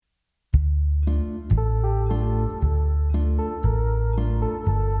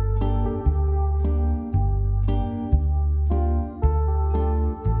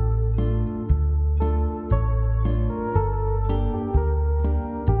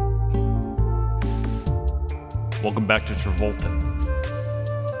Welcome back to Travolting.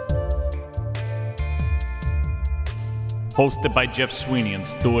 Hosted by Jeff Sweeney and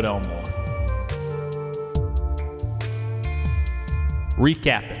Stuart Elmore.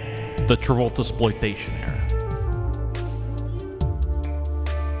 Recapping the Travolasploitation era.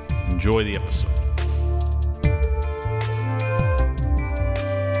 Enjoy the episode.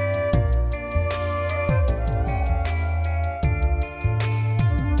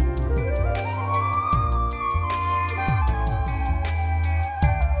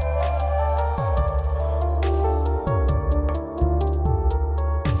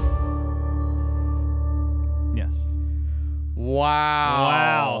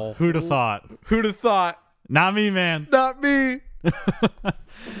 Wow. Who'd have thought? Who'd have thought? Not me, man. Not me.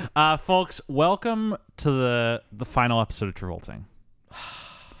 Folks, welcome to the final episode of Travolting.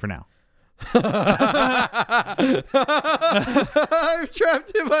 For now. I'm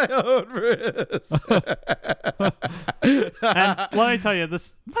trapped in my own wrist. And let me tell you,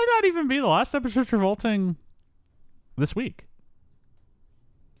 this might not even be the last episode of Travolting this week.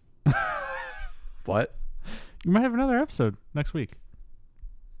 What? You might have another episode next week.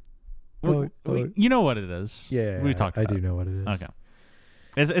 Oh, You know what it is. Yeah, we talked I about do it. know what it is. Okay.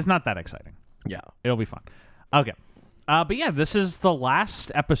 It's not that exciting. Yeah. It'll be fun. Okay. But yeah, this is the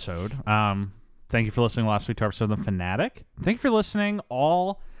last episode. Thank you for listening last week to our episode of The Fanatic. Thank you for listening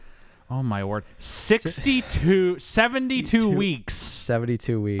oh my word, 72 weeks 72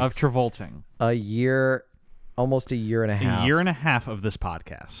 weeks. of Travolting. A year, almost a year and a half. A year and a half of this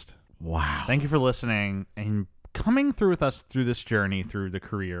podcast. Wow. Thank you for listening and coming through with us through this journey through the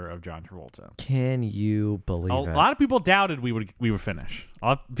career of John Travolta. Can you believe it? A lot of people doubted we would finish. A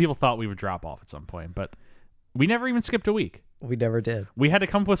lot of people thought we would drop off at some point, but we never even skipped a week. We never did. We had to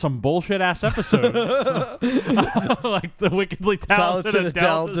come up with some bullshit ass episodes, like the wickedly talented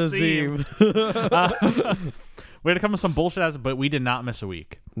Adele Dazeem. We had to come up with some bullshit ass, but we did not miss a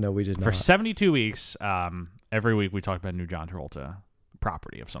week. No, we did not. For 72 weeks, every week we talked about a new John Travolta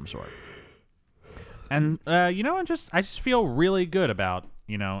property of some sort. And I just feel really good about,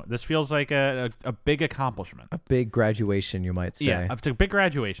 this feels like a big accomplishment. A big graduation, you might say. Yeah, it's a big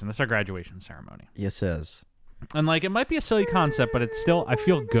graduation. This is our graduation ceremony. Yes, it is. And it might be a silly concept, but it's still, I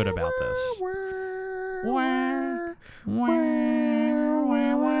feel good about this.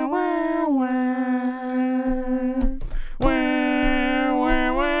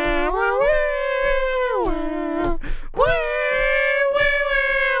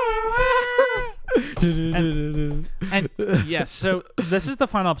 And yes, so this is the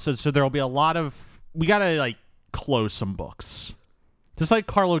final episode, so there will be a lot of, we gotta close some books. Just like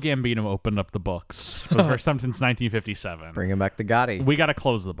Carlo Gambino opened up the books for the first time since 1957. Bringing back the Gotti. We gotta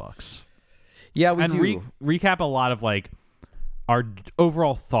close the books. Yeah, we do. Recap a lot of our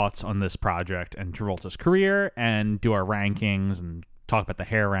overall thoughts on this project and Travolta's career, and do our rankings and talk about the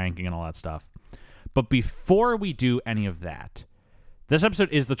hair ranking and all that stuff. But before we do any of that, this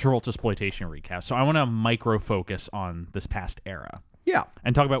episode is the Travolasploitation recap, so I want to micro-focus on this past era. Yeah.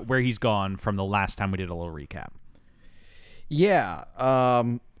 And talk about where he's gone from the last time we did a little recap. Yeah.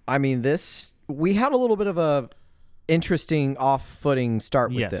 We had a little bit of a interesting off-footing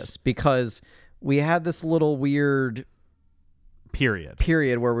start with this, because we had this little weird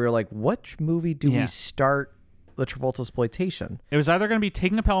period where we were like, what movie do we start the Travolasploitation? It was either going to be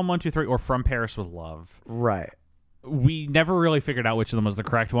Taking a Pelham 1, 2, 3 or From Paris with Love. Right. We never really figured out which of them was the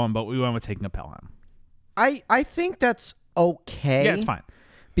correct one, but we went with Taking a Pelham. I think that's okay. Yeah, it's fine.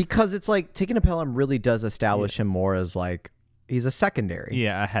 Because it's Taking a Pelham really does establish him more as he's a secondary.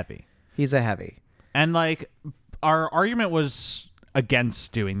 Yeah, a heavy. He's a heavy. And our argument was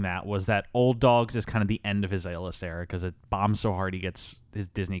against doing that was that Old Dogs is kind of the end of his A-list era because it bombs so hard his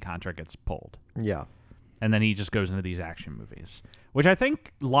Disney contract gets pulled. Yeah. And then he just goes into these action movies, which I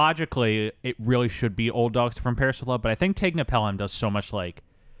think logically it really should be Old Dogs From Paris with Love, but I think Taking a Pelham does so much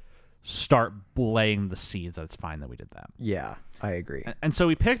start laying the seeds that it's fine that we did that. Yeah, I agree. And so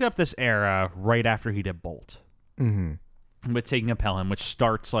we picked up this era right after he did Bolt. Mm-hmm. With Taking a Pelham, which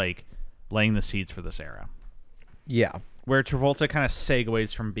starts laying the seeds for this era. Yeah. Where Travolta kind of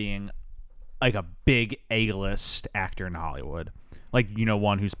segues from being a big A-list actor in Hollywood.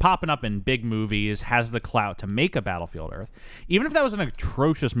 One who's popping up in big movies, has the clout to make a Battlefield Earth. Even if that was an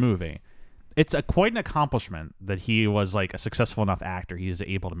atrocious movie, it's quite an accomplishment that he was a successful enough actor. He was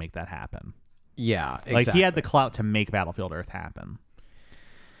able to make that happen. Yeah, exactly. He had the clout to make Battlefield Earth happen.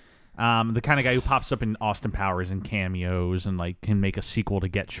 The kind of guy who pops up in Austin Powers and cameos and can make a sequel to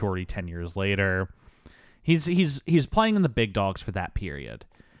Get Shorty 10 years later. He's playing in the big dogs for that period.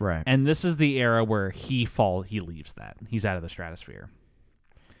 Right. And this is the era where he leaves that. He's out of the stratosphere.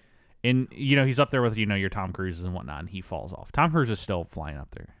 And, you know, he's up there with, you know, your Tom Cruises and whatnot, and he falls off. Tom Cruise is still flying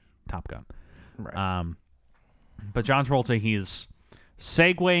up there. Top Gun. Right. But John Travolta, he's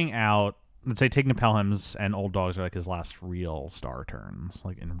segueing out. Let's say Taking the Pelhams and Old Dogs are like his last real star turns,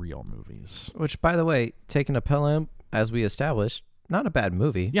 like in real movies. Which, by the way, Taking a Pelham, as we established, not a bad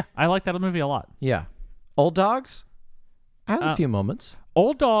movie. Yeah, I like that movie a lot. Yeah. Old Dogs has a few moments.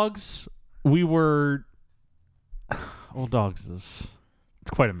 Old Dogs, Old Dogs it's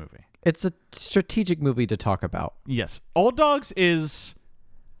quite a movie. It's a strategic movie to talk about. Yes. Old Dogs is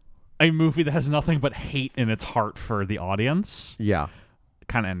a movie that has nothing but hate in its heart for the audience. Yeah.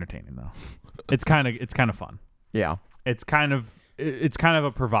 Kind of entertaining though. It's kind of fun. Yeah. It's kind of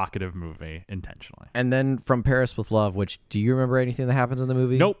a provocative movie intentionally. And then From Paris with Love, which, do you remember anything that happens in the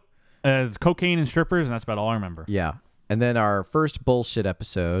movie? Nope. It's cocaine and strippers, and that's about all I remember. Yeah. And then our first bullshit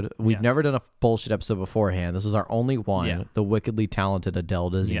episode. We've never done a bullshit episode beforehand. This is our only one. Yeah. The wickedly talented Adele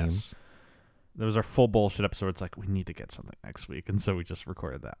Dazeem. Yes. That was our full bullshit episode. It's like, we need to get something next week, and so we just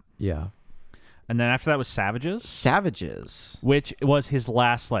recorded that. Yeah. And then after that was Savages. Savages. Which was his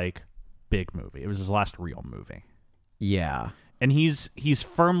last, like, big movie. It was his last real movie. Yeah. And he's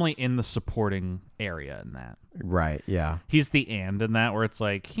firmly in the supporting area in that. Right, yeah. He's the and in that, where it's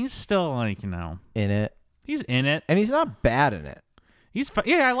like, he's still, like, you know. In it. He's in it. And he's not bad in it.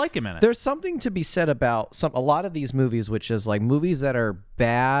 Yeah, I like him in it. There's something to be said about a lot of these movies, which is like movies that are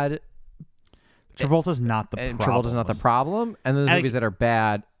bad. Travolta's not the and problem. Travolta's not the problem. And then the movies that are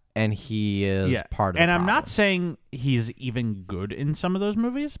bad, and he is part of the problem. And I'm problem. not saying he's even good in some of those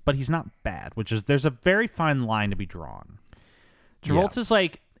movies, but he's not bad, which is, there's a very fine line to be drawn. Travolta's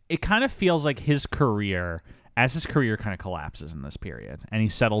like, it kind of feels like his career kind of collapses in this period, and he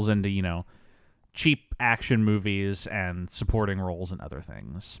settles into, you know, cheap action movies and supporting roles and other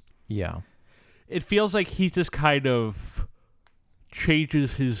things. Yeah. It feels like he just kind of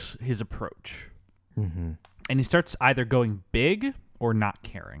changes his approach. Mm-hmm. And he starts either going big or not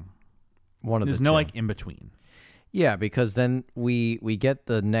caring. There's no like in between. Yeah, because then we get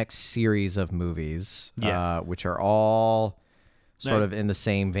the next series of movies, which are all sort of in the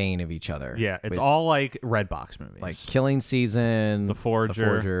same vein of each other. Yeah, it's all like red box movies. Like Killing Season, The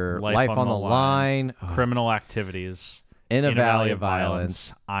Forger, Life on the Line, Criminal Activities, In a Valley of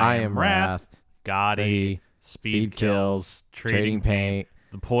Violence, I Am Wrath, Gotti, Speed Kills, Trading Paint,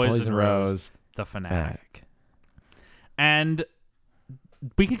 The Poison Rose, The Fanatic. And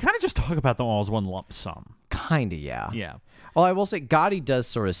we can kind of just talk about them all as one lump sum. Kind of, yeah. Yeah. Well, I will say Gotti does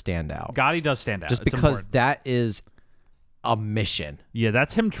sort of stand out. Gotti does stand out. Just it's because important. that is a mission. Yeah,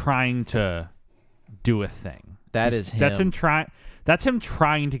 that's him trying to do a thing. That's him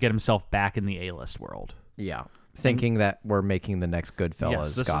trying to get himself back in the A-list world. Yeah. Thinking that we're making the next Goodfellas.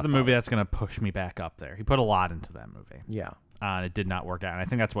 Yes, this is the movie that's going to push me back up there. He put a lot into that movie. Yeah. And it did not work out. And I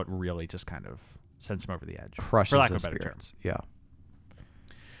think that's what really just kind of sends him over the edge. Crushes for lack of his a better spirits. term. Yeah.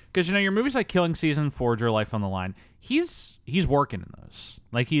 Because, you know, your movies like Killing Season, Forger, Life on the Line, he's working in those.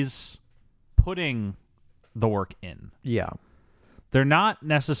 Like, he's putting the work in. Yeah. They're not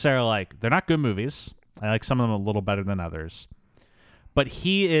necessarily like, they're not good movies. I like some of them a little better than others. But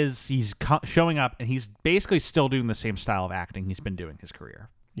he's showing up, and he's basically still doing the same style of acting he's been doing his career.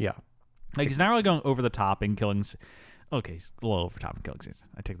 Yeah. Like, he's not really going over the top in Killing. Okay, he's a little over the top in Killing Season.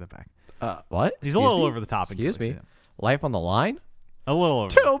 I take that back. What? He's a little over the top in Killing Excuse me. Season. Life on the Line? A little over.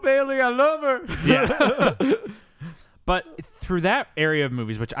 Tell Bailey I love her. Yeah. But through that area of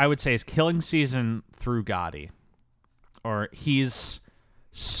movies, which I would say is Killing Season through Gotti, or he's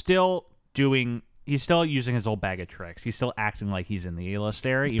still using his old bag of tricks. He's still acting like he's in the A-list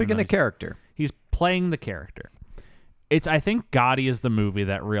area. He's picking a character. He's playing the character. I think Gotti is the movie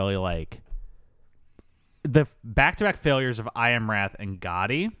that really, like, the back-to-back failures of I Am Wrath and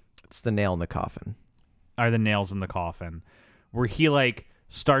Gotti. It's the nail in the coffin. Are the nails in the coffin, where he, like,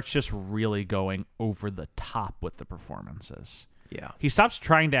 starts just really going over the top with the performances. Yeah. He stops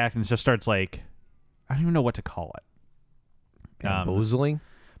trying to act and just starts, like, I don't even know what to call it. Bamboozling?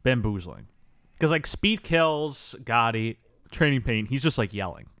 Bamboozling. Because, like, Speed Kills, Gotti, Trading Paint, he's just, like,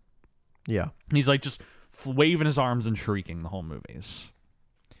 yelling. Yeah. He's, like, just waving his arms and shrieking the whole movies.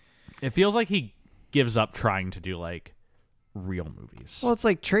 It feels like he gives up trying to do, like, real movies. Well, it's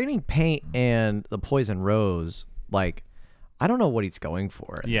like Trading Paint and The Poison Rose, like, I don't know what he's going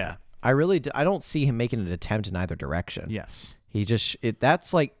for. Yeah. I don't see him making an attempt in either direction. Yes. He just,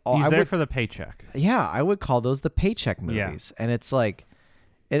 that's like... He's there for the paycheck. Yeah, I would call those the paycheck movies. Yeah. And it's like,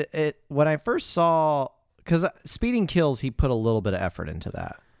 when I first saw... Because Speeding Kills, he put a little bit of effort into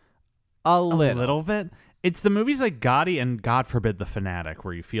that. A little bit? It's the movies like Gotti and, God forbid, The Fanatic,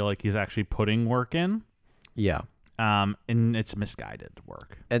 where you feel like he's actually putting work in. Yeah. And it's misguided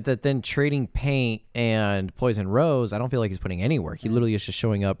work. And that then Trading Paint and Poison Rose, I don't feel like he's putting any work. He literally is just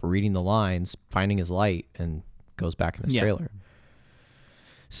showing up, reading the lines, finding his light, and goes back in his trailer.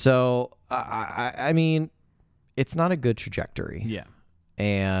 So, I mean, it's not a good trajectory. Yeah.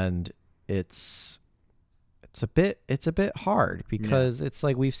 And it's a bit hard because it's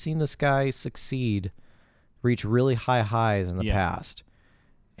like we've seen this guy succeed, reach really high highs in the past.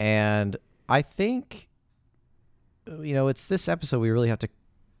 And I think, it's this episode we really have to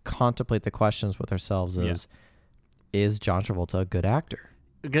contemplate the questions with ourselves is John Travolta a good actor?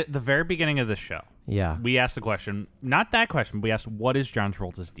 At the very beginning of the show, we asked the question, not that question, we asked, what is John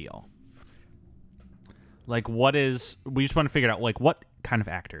Travolta's deal? Like, we just want to figure out, like, what kind of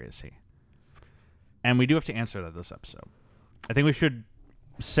actor is he? And we do have to answer that this episode. I think we should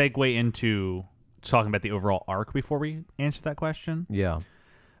segue into talking about the overall arc before we answer that question. Yeah.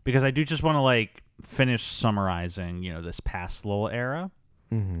 Because I do just want to, like, finish summarizing, this past little era.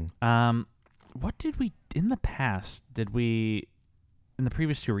 Mm-hmm. What did we, in the past, in the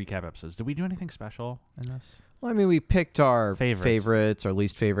previous 2 recap episodes, did we do anything special in this? Well, I mean, we picked our favorites, our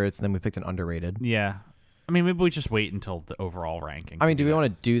least favorites, and then we picked an underrated. Yeah. I mean, maybe we just wait until the overall ranking. I mean, do we want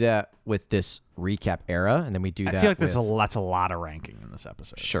to do that with this recap era, and then we do that? I feel like that's a lot of ranking in this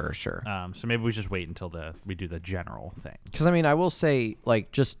episode. Sure. So maybe we just wait until we do the general thing. Because I mean, I will say,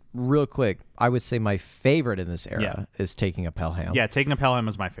 like, just real quick, I would say my favorite in this era is Taking a Pelham. Yeah, Taking a Pelham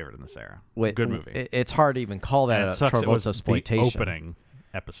is my favorite in this era. Good movie. It's hard to even call that a Travoltasploitation. The opening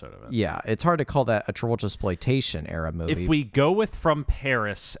episode of it. Yeah, it's hard to call that a Travoltasploitation era movie. If we go with From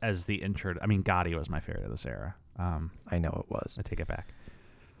Paris as the intro, I mean, Gotti was my favorite of this era. I know it was. I take it back.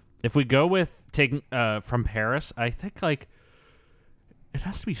 If we go with taking From Paris, I think like it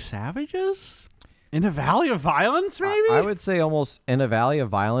has to be Savages in a Valley of Violence, maybe. I would say almost In a Valley of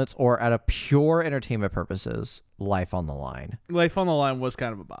Violence, or at a pure entertainment purposes, Life on the Line. Life on the Line was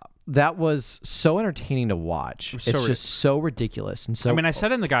kind of a bop. That was so entertaining to watch. It's just so ridiculous and so. I mean, I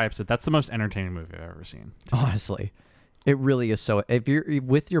said in the Guy episode, that's the most entertaining movie I've ever seen. Honestly, it really is. So if you're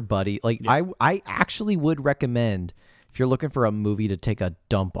with your buddy, like I actually would recommend, if you're looking for a movie to take a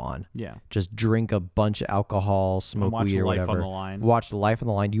dump on, just drink a bunch of alcohol, smoke weed or whatever. Watch Life on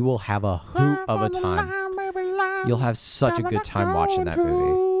the Line. You will have a hoot of a time. You'll have such a good time watching that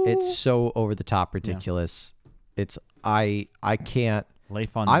movie. It's so over the top ridiculous. It's I can't.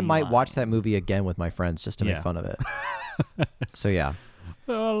 I might watch that movie again with my friends just to make fun of it. So yeah.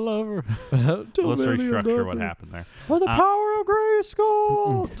 I love her. Let's restructure what happened there. For the power of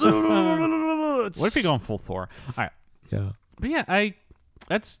Grayskull. What if you're going full Thor? All right. Yeah. But yeah,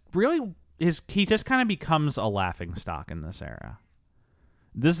 that's really he just kind of becomes a laughing stock in this era.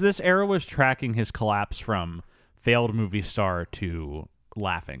 This era was tracking his collapse from failed movie star to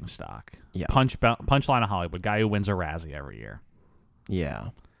laughing stock. Yeah. Punchline of Hollywood, guy who wins a Razzie every year. Yeah.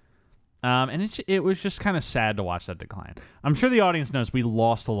 And it was just kind of sad to watch that decline. I'm sure the audience knows we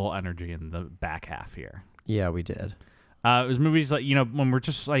lost a little energy in the back half here. Yeah, we did. It was movies like, when we're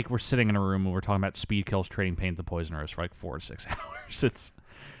just like, we're sitting in a room and we're talking about Speed Kills, Trading Paint, The Poison Rose for like 4 to 6 hours. It's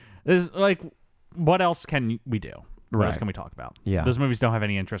like, what else can we do? What else can we talk about? Yeah. Those movies don't have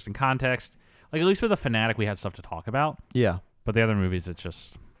any interesting context. Like, at least with The Fanatic, we had stuff to talk about. Yeah. But the other movies, it's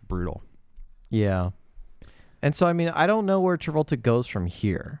just brutal. Yeah. And so, I mean, I don't know where Travolta goes from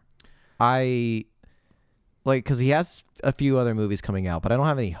here. Because he has a few other movies coming out, but I don't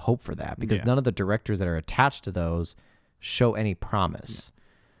have any hope for that because none of the directors that are attached to those show any promise.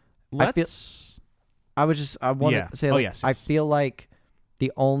 I feel like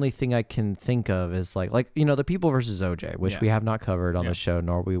the only thing I can think of is like The People versus OJ, which we have not covered on the show,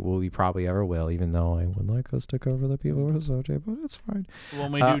 nor we probably ever will, even though I would like us to cover The People versus OJ, but it's fine.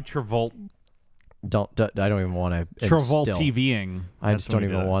 When we do Travolta. I don't even want to Travolta TVing. I just don't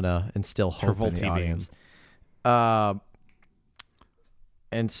even want to instill hope in the audience.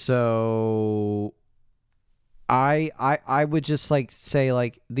 And so I would just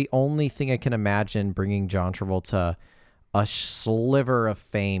say the only thing I can imagine bringing John Travolta a sliver of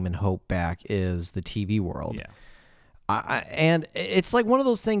fame and hope back is the TV world. Yeah. And it's like one of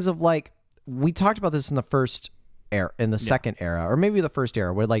those things of like, we talked about this in the first era, in the second era, or maybe the first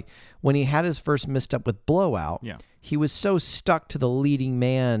era, where like when he had his first misstep with Blowout, he was so stuck to the leading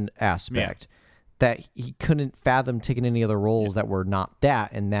man aspect that he couldn't fathom taking any other roles that were not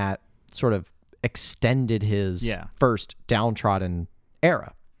that, and that sort of extended his first downtrodden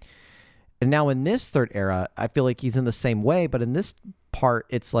era. And now in this third era, I feel like he's in the same way, but in this part,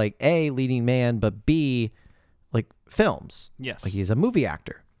 it's like A, leading man, but B, like films. Yes. Like he's a movie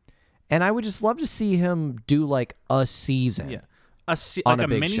actor. And I would just love to see him do like a season. Yeah. Like a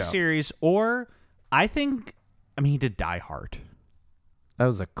mini series, or I think I mean, he did Die Hard. That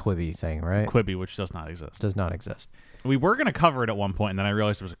was a Quibi thing, right? Quibi, which does not exist. Does not exist. We were going to cover it at one point, and then I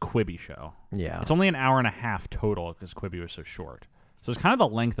realized it was a Quibi show. Yeah. It's only an hour and a half total because Quibi was so short. So it's kind of the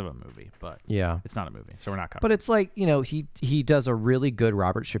length of a movie, but it's not a movie, so we're not covering it. But it's like, he does a really good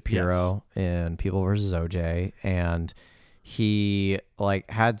Robert Shapiro in People vs. OJ, and he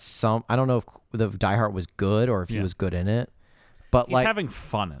had some, I don't know if the Die Hard was good or if he was good in it, but he's having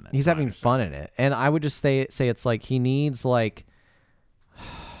fun in it. He's having fun in it. And I would just say it's like he needs like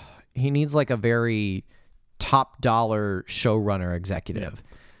a very top dollar showrunner executive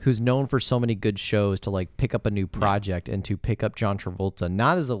who's known for so many good shows to like pick up a new project and to pick up John Travolta,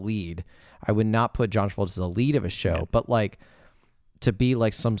 not as a lead. I would not put John Travolta as a lead of a show, but like to be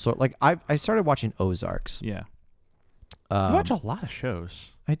like some sort, like I started watching Ozarks. Yeah. You watch a lot of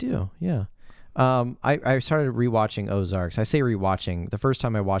shows. I do. Yeah. I started rewatching Ozarks. I say rewatching. The first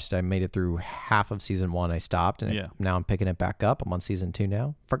time I watched it, I made it through half of season 1. I stopped, and now I'm picking it back up. I'm on season 2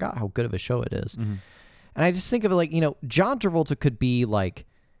 now. Forgot how good of a show it is. Mm-hmm. And I just think of it like, John Travolta could be like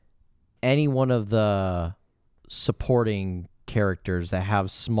any one of the supporting characters that have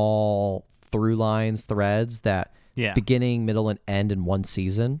small through lines, threads that beginning, middle, and end in one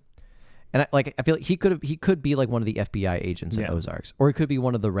season. And I feel like he could be like one of the FBI agents in Ozarks, or he could be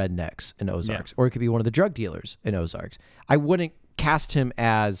one of the rednecks in Ozarks, or he could be one of the drug dealers in Ozarks. I wouldn't cast him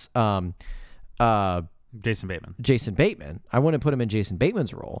as Jason Bateman. Jason Bateman. I wouldn't put him in Jason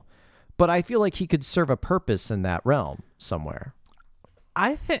Bateman's role, but I feel like he could serve a purpose in that realm somewhere.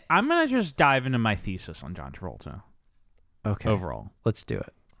 I think I'm gonna just dive into my thesis on John Travolta. Okay. Overall, let's do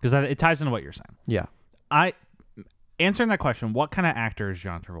it because it ties into what you're saying. Yeah. Answering that question, what kind of actor is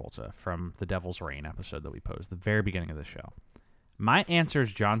John Travolta from the Devil's Reign episode that we posed, the very beginning of the show? My answer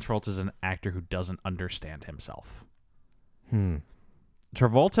is John Travolta is an actor who doesn't understand himself.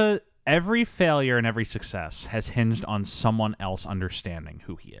 Travolta, every failure and every success has hinged on someone else understanding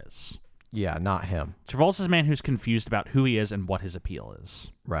who he is. Yeah, not him. Travolta's a man who's confused about who he is and what his appeal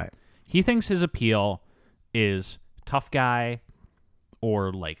is. Right. He thinks his appeal is tough guy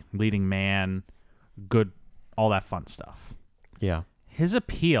or like leading man, good, all that fun stuff. Yeah. His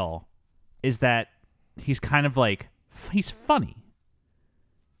appeal is that he's kind of like, he's funny.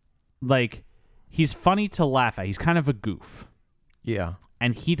 Like, he's funny to laugh at. He's kind of a goof. Yeah.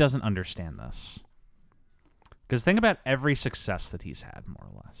 And he doesn't understand this. Because think about every success that he's had, more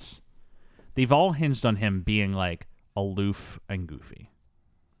or less. They've all hinged on him being like aloof and goofy.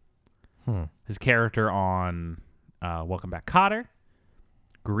 His character on Welcome Back, Kotter,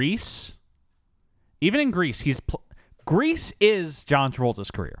 Grease. Even in Grease, Grease is John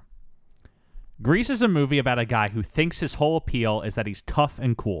Travolta's career. Grease is a movie about a guy who thinks his whole appeal is that he's tough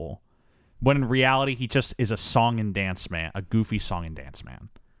and cool, when in reality he just is a song and dance man, a goofy song and dance man.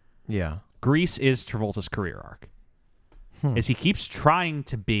 Yeah. Grease is Travolta's career arc. Is he keeps trying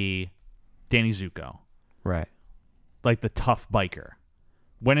to be Danny Zuko. Right. Like the tough biker.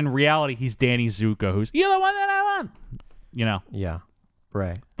 When in reality he's Danny Zuko who's, you're the one that I want. Yeah.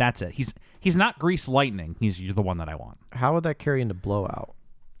 Right. That's it. He's not Grease Lightning. You're the one that I want. How would that carry into Blowout?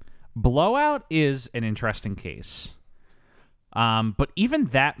 Blowout is an interesting case. But even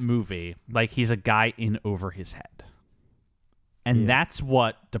that movie, like he's a guy in over his head. And that's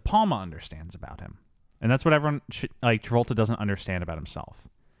what De Palma understands about him. And that's what everyone Travolta doesn't understand about himself.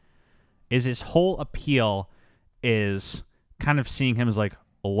 Is his whole appeal is kind of seeing him as like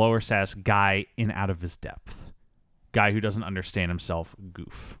a lower status guy in out of his depth. Guy who doesn't understand himself,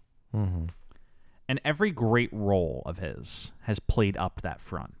 goof. Mm-hmm. And every great role of his has played up that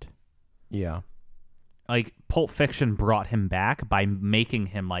front. Yeah. Like Pulp Fiction brought him back by making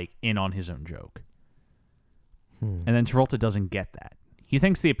him like in on his own joke. And then Travolta doesn't get that. He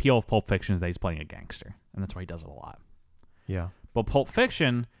thinks the appeal of Pulp Fiction is that he's playing a gangster. And that's why he does it a lot. Yeah. But Pulp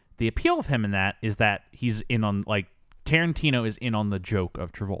Fiction, the appeal of him in that is that he's in on, like, Tarantino is in on the joke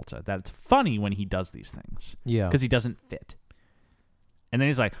of Travolta. That it's funny when he does these things. Yeah. Because he doesn't fit. And then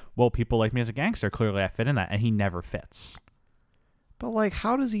he's like, well, people like me as a gangster. Clearly I fit in that. And he never fits. But, like,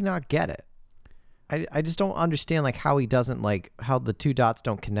 how does he not get it? I just don't understand, like, how he doesn't, like, how the two dots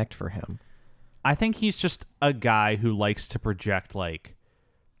don't connect for him. I think he's just a guy who likes to project, like,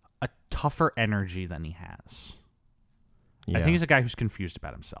 a tougher energy than he has. Yeah. I think he's a guy who's confused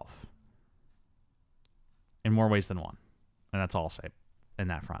about himself. In more ways than one. And that's all I'll say in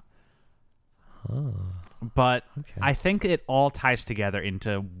that front. Oh, but okay. I think it all ties together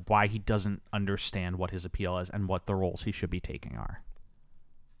into why he doesn't understand what his appeal is and what the roles he should be taking are.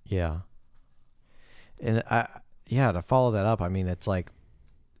 Yeah. And to follow that up, I mean, it's like,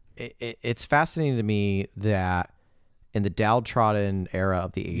 it's fascinating to me that in the downtrodden era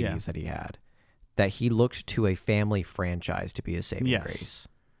of the 80s that he had, that he looked to a family franchise to be his saving grace.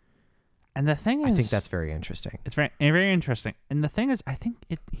 And the thing is, I think that's very interesting. It's very, very interesting. And the thing is, I think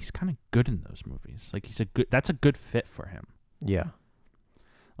he's kind of good in those movies. Like that's a good fit for him. Yeah.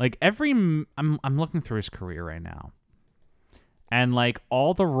 Like I'm looking through his career right now. And like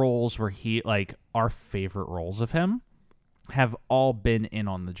all the roles where he, like our favorite roles of him have all been in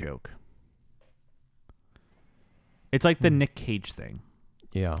on the joke. It's like the Nick Cage thing.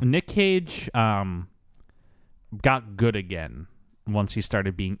 Yeah. Nick Cage got good again once he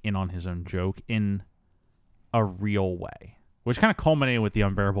started being in on his own joke in a real way, which kind of culminated with The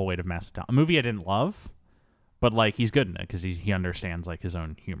Unbearable Weight of Massive Talent, a movie I didn't love, but like he's good in it because he understands like his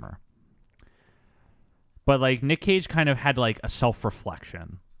own humor. But like Nick Cage kind of had like a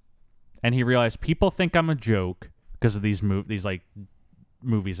self-reflection, and he realized people think I'm a joke because of these like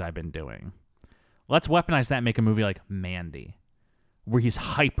movies I've been doing. Let's weaponize that and make a movie like Mandy, where he's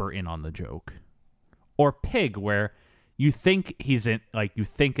hyper in on the joke, or Pig, where you think he's in, like you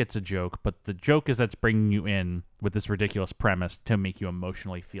think it's a joke, but the joke is that's bringing you in with this ridiculous premise to make you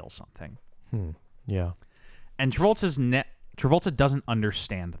emotionally feel something. Yeah. And Travolta doesn't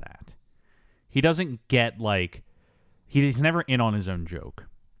understand that. He doesn't get like he's never in on his own joke.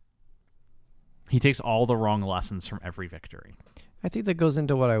 He takes all the wrong lessons from every victory. I think that goes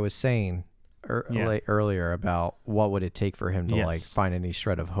into what I was saying earlier about what would it take for him to like find any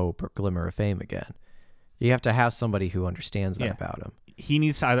shred of hope or glimmer of fame again. You have to have somebody who understands that about him. He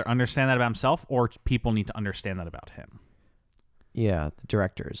needs to either understand that about himself or people need to understand that about him. Yeah, the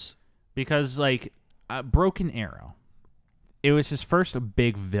directors. Because, like, Broken Arrow, it was his first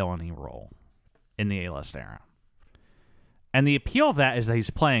big villainy role in the A-list era. And the appeal of that is that he's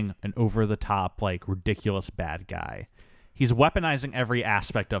playing an over-the-top, like, ridiculous bad guy. He's weaponizing every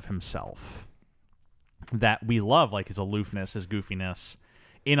aspect of himself that we love, like his aloofness, his goofiness,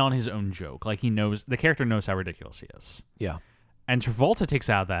 in on his own joke. Like the character knows how ridiculous he is. Yeah. And Travolta takes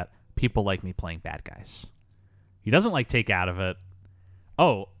out that people like me playing bad guys. He doesn't like take out of it,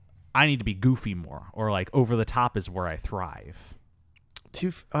 oh, I need to be goofy more, or like over the top is where I thrive.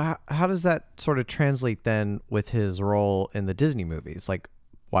 How does that sort of translate then with his role in the Disney movies, like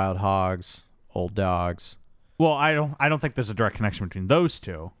Wild Hogs, Old Dogs? Well, I don't think there's a direct connection between those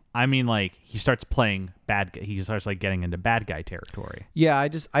two. I mean, like, he starts playing bad guy. He starts, like, getting into bad guy territory. Yeah,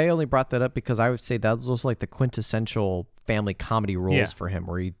 I only brought that up because I would say that's also, like, the quintessential family comedy roles for him,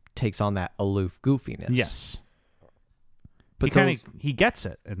 where he takes on that aloof goofiness. Yes. But he gets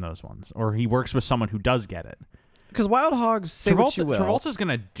it in those ones, or he works with someone who does get it. Because Wild Hogs, say what you will. Travolta's going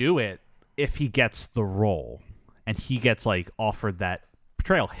to do it if he gets the role, and he gets, like, offered that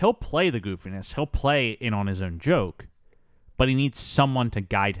portrayal. He'll play the goofiness. He'll play in on his own joke. But he needs someone to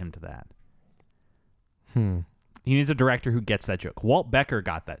guide him to that. He needs a director who gets that joke. Walt Becker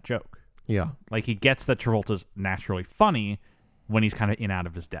got that joke. Yeah. Like, he gets that Travolta's naturally funny when he's kind of in out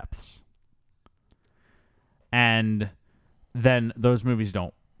of his depths. And then those movies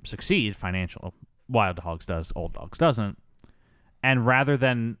don't succeed financially. Wild Hogs does, Old Dogs doesn't. And rather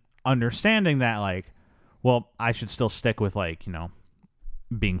than understanding that, like, well, I should still stick with, like, you know,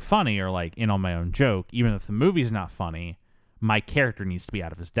 being funny or, like, in on my own joke, even if the movie's not funny, my character needs to be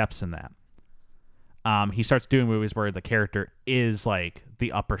out of his depths in that. He starts doing movies where the character is like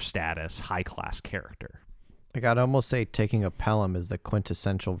the upper status, high class character. Like, I'd almost say Taking a Pelham is the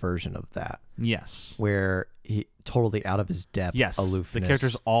quintessential version of that. Yes. Where he totally out of his depth, aloofness. The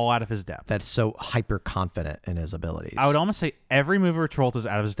character's all out of his depth. That's so hyper confident in his abilities. I would almost say every movie where Travolta's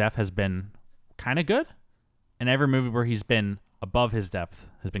out of his depth has been kind of good, and every movie where he's been above his depth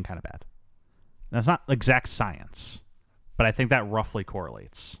has been kind of bad. That's not exact science, but I think that roughly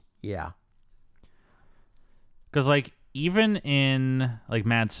correlates. Yeah. Because, like, even in, like,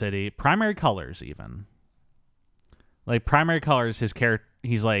 Mad City, Primary Colors even. Like, Primary Colors, his character,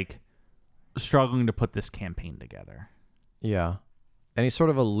 he's, like, struggling to put this campaign together. Yeah. And he's sort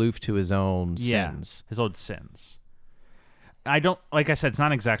of aloof to his own sins. His own sins. I don't, like I said, it's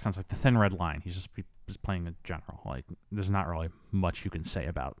not exact science. Like, The Thin Red Line, he's just playing a general. Like, there's not really much you can say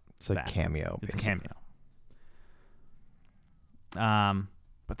about It's a cameo, basically. It's a cameo.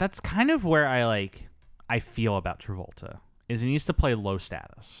 But that's kind of where I feel about Travolta, is he needs to play low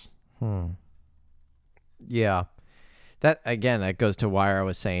status. Yeah. That, again, that goes to why I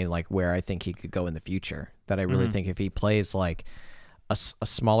was saying, like, where I think he could go in the future. That I really think if he plays, like, a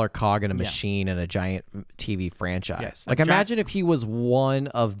smaller cog in a machine in a giant TV franchise. Like, imagine if he was one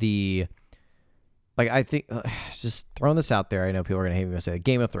of the, like, I think, just throwing this out there, I know people are going to hate me when I say it,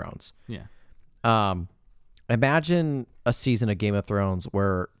 Game of Thrones. Yeah. Imagine a season of Game of Thrones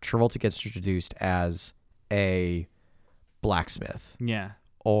where Travolta gets introduced as a blacksmith. Yeah.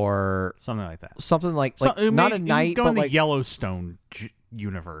 or something like that. Something like not a knight, go but in the like Yellowstone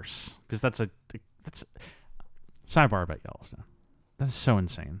universe, because that's sidebar about Yellowstone. That is so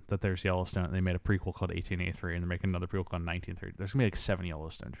insane that there's Yellowstone and they made a prequel called 1883 and they're making another prequel called 1930. There's gonna be like 7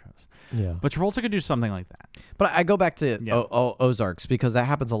 Yellowstone shows. Yeah, but Travolta could do something like that. But I go back to Ozarks, because that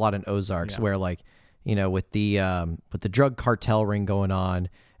happens a lot in Ozarks, where like, you know, with the drug cartel ring going on,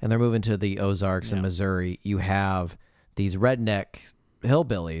 and they're moving to the Ozarks in Missouri, you have these redneck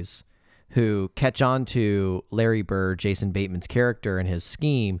hillbillies who catch on to Larry Bird, Jason Bateman's character, and his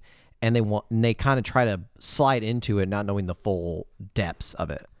scheme, and they kind of try to slide into it, not knowing the full depths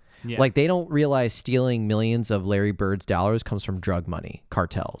of it. Yeah. Like, they don't realize stealing millions of Larry Bird's dollars comes from drug money,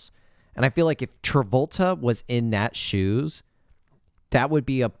 cartels. And I feel like if Travolta was in that shoes, that would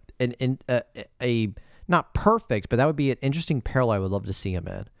be a not perfect, but that would be an interesting parallel I would love to see him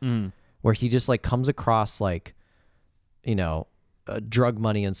in, where he just like comes across like, you know, drug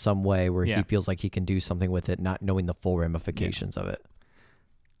money in some way where he feels like he can do something with it, not knowing the full ramifications of it.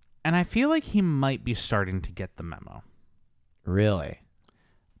 And I feel like he might be starting to get the memo. Really?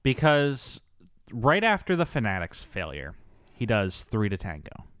 Because right after the Fanatics failure, he does 3 to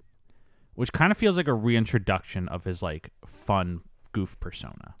Tango, which kind of feels like a reintroduction of his like fun goof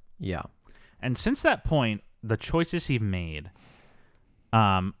persona. Yeah. And since that point, the choices he's made,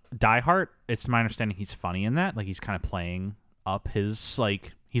 Die Hard, it's my understanding he's funny in that. Like, he's kind of playing up his,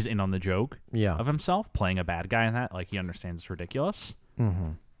 like, he's in on the joke of himself, playing a bad guy in that. Like, he understands it's ridiculous.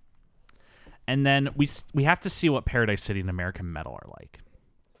 Mm-hmm. And then we have to see what Paradise City and American Metal are like,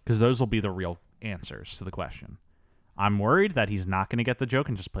 because those will be the real answers to the question. I'm worried that he's not going to get the joke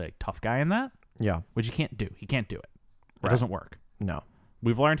and just play a tough guy in that. Yeah. Which he can't do. He can't do it. It doesn't work. No.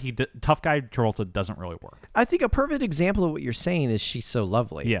 We've learned tough guy Travolta doesn't really work. I think a perfect example of what you're saying is She's So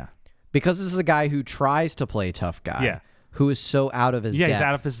Lovely. Yeah. Because this is a guy who tries to play tough guy. Yeah. Who is so out of his depth. He's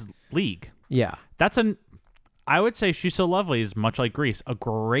out of his league. Yeah. I would say She's So Lovely is, much like Grease, a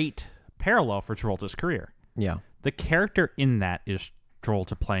great parallel for Travolta's career. Yeah. The character in that is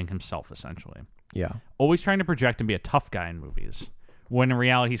Travolta playing himself, essentially. Yeah. Always trying to project and be a tough guy in movies, when in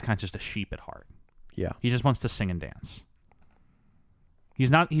reality he's kind of just a sheep at heart. Yeah. He just wants to sing and dance. He's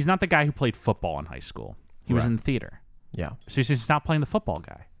not the guy who played football in high school. He was in theater. Yeah. So he's not playing the football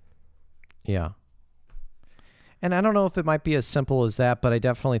guy. Yeah. And I don't know if it might be as simple as that, but I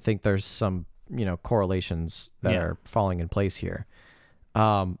definitely think there's some, you know, correlations that are falling in place here.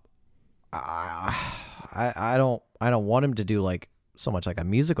 I don't want him to do like so much like a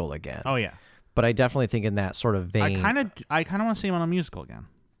musical again. Oh yeah. But I definitely think in that sort of vein. I kind of want to see him on a musical again.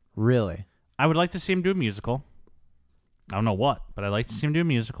 Really? I would like to see him do a musical. I don't know what, but I'd like to see him do a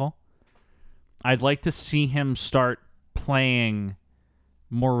musical. I'd like to see him start playing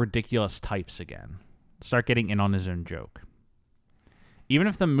more ridiculous types again. Start getting in on his own joke. Even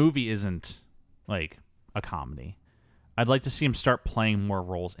if the movie isn't like a comedy, I'd like to see him start playing more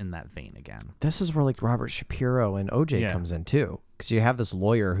roles in that vein again. This is where like Robert Shapiro and OJ comes in too. Because you have this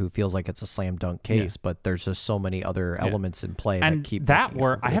lawyer who feels like it's a slam dunk case, but there's just so many other elements in play that keep that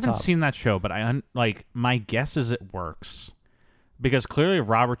work. I haven't seen that show, but my guess is it works because clearly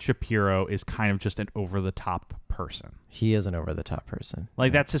Robert Shapiro is kind of just an over the top person. He is an over the top person.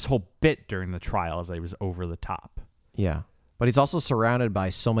 Like that's his whole bit during the trial, is that he was over the top. Yeah. But he's also surrounded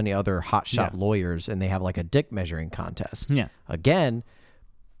by so many other hotshot lawyers, and they have like a dick measuring contest. Yeah. Again,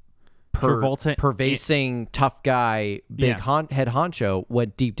 Travolta, pervasing tough guy, big head honcho,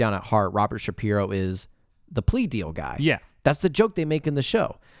 what deep down at heart, Robert Shapiro is the plea deal guy. Yeah. That's the joke they make in the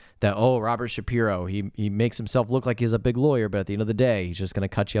show. That, Robert Shapiro, he makes himself look like he's a big lawyer, but at the end of the day, he's just going to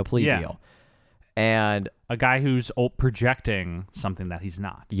cut you a plea deal. And a guy who's projecting something that he's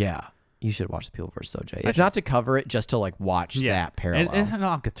not. Yeah. You should watch The People vs. OJ. If not to cover it, just to like watch that parallel. And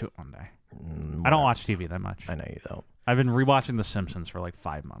I'll get to it one day. I don't watch TV that much. I know you don't. I've been rewatching The Simpsons for like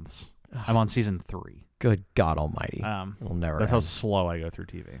 5 months. I'm on season 3. Good God Almighty! It'll never. That's how slow I go through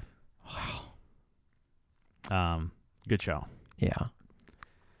TV. Wow. Good show. Yeah.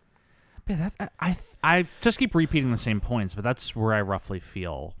 But I just keep repeating the same points, but that's where I roughly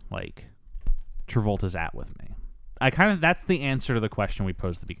feel like Travolta's at with me. That's the answer to the question we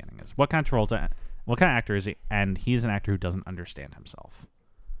posed at the beginning: is what kind of actor is he? And he's an actor who doesn't understand himself.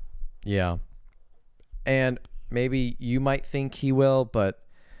 Yeah. And maybe you might think he will, but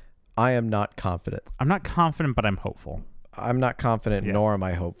I am not confident. I'm not confident, but I'm hopeful. I'm not confident, nor am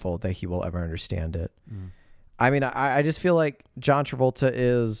I hopeful that he will ever understand it. I mean, I just feel like John Travolta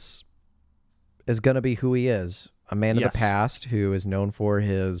is going to be who he is, a man of the past who is known for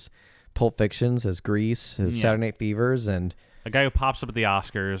his Pulp Fictions, his Grease, his Saturday Night Fevers, and a guy who pops up at the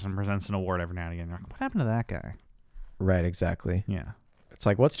Oscars and presents an award every now and again. You're like, what happened to that guy? Right, exactly. Yeah. It's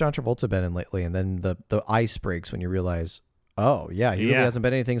like, what's John Travolta been in lately? And then the ice breaks when you realize, oh, yeah, he really hasn't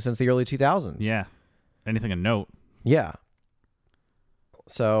been anything since the early 2000s. Yeah. Anything of note. Yeah.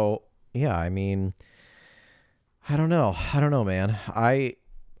 So, yeah, I mean, I don't know, man. I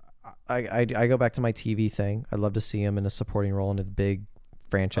go back to my TV thing. I'd love to see him in a supporting role in a big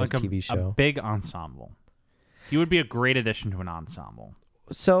franchise TV show. A big ensemble. He would be a great addition to an ensemble.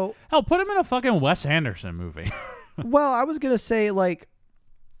 So, hell, put him in a fucking Wes Anderson movie. Well, I was going to say, like,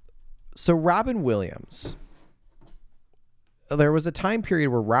 so Robin Williams, there was a time period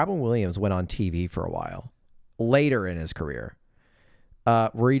where Robin Williams went on TV for a while, later in his career,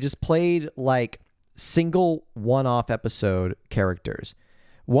 where he just played, like, single one-off episode characters.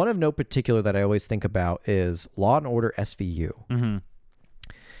 One of note particular that I always think about is Law & Order SVU. Mm-hmm.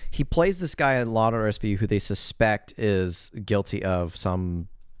 He plays this guy in Law & Order SVU who they suspect is guilty of some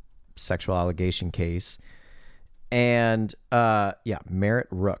sexual allegation case. And, Merritt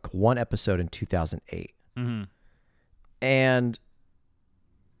Rook, one episode in 2008. Mm-hmm. And,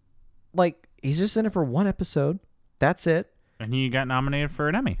 like, he's just in it for one episode. That's it. And he got nominated for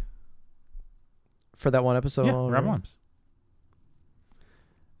an Emmy. For that one episode? Yeah, Robin Williams.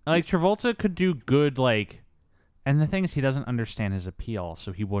 Like, Travolta could do good, like... And the thing is, he doesn't understand his appeal,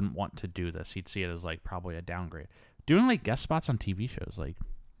 so he wouldn't want to do this. He'd see it as, like, probably a downgrade. Doing, like, guest spots on TV shows, like...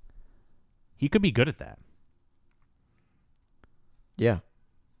 He could be good at that. Yeah.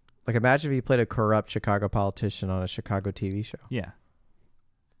 Like, imagine if he played a corrupt Chicago politician on a Chicago TV show. Yeah.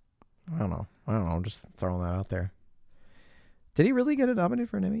 I don't know. I'm just throwing that out there. Did he really get nominated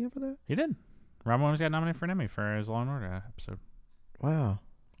for an Emmy for that? He did. Robin Williams got nominated for an Emmy for his Law & Order episode. Wow.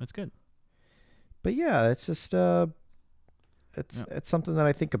 That's good. But yeah, it's just it's something that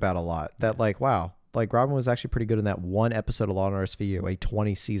I think about a lot. That like, wow, like Robin was actually pretty good in that one episode of Law & Order SVU, a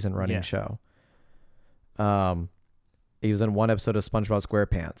 20-season running show. He was in one episode of SpongeBob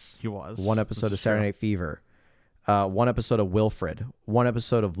SquarePants. He was. One episode of Saturday Night Fever. One episode of Wilfred. One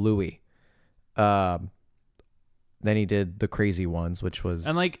episode of Louie. Then he did The Crazy Ones, which was...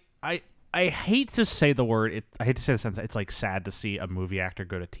 And like, I hate to say the word, I hate to say the sense, it's like sad to see a movie actor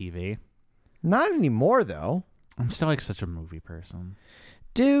go to TV. Not anymore, though. I'm still like such a movie person.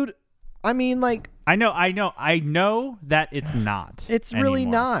 Dude, I mean, like... I know that it's not. It's really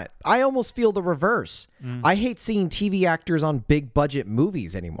not. I almost feel the reverse. I hate seeing TV actors on big budget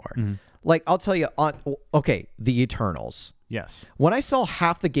movies anymore. Like, I'll tell you, The Eternals. Yes. When I saw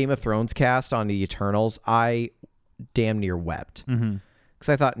half the Game of Thrones cast on The Eternals, I damn near wept. Because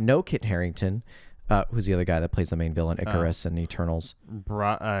I thought, no Kit Harington, who's the other guy that plays the main villain, Icarus in Eternals.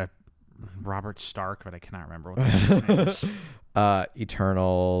 Robert Stark, but I cannot remember what his name is.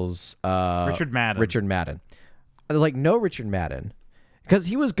 Eternals. Richard Madden. Like, no Richard Madden. Because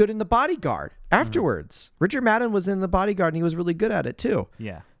he was good in The Bodyguard afterwards. Richard Madden was in The Bodyguard, and he was really good at it, too.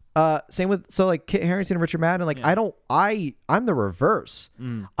 Yeah. Same with, so, like, Kit Harington and Richard Madden, like, I'm the reverse.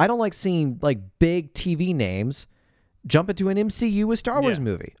 I don't like seeing, like, big TV names jump into an MCU with Star Wars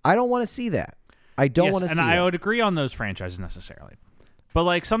movie. I don't want to see that. I don't want to see that. And I would agree on those franchises necessarily. But,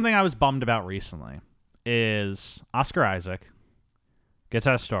 like, something I was bummed about recently is Oscar Isaac gets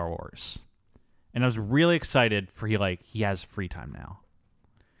out of Star Wars. And I was really excited for he has free time now.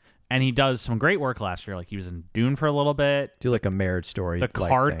 And he does some great work last year. Like, he was in Dune for a little bit. Do, like, a Marriage Story. The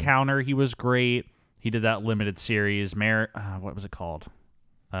Card Counter, he was great. He did that limited series. What was it called?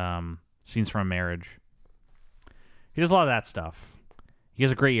 Scenes from a Marriage. He does a lot of that stuff. He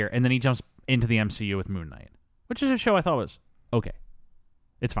has a great year. And then he jumps into the MCU with Moon Knight, which is a show I thought was okay.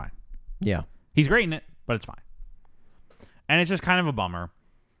 It's fine. Yeah. He's great in it, but it's fine. And it's just kind of a bummer.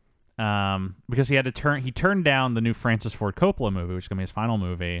 Because he turned down the new Francis Ford Coppola movie, which is going to be his final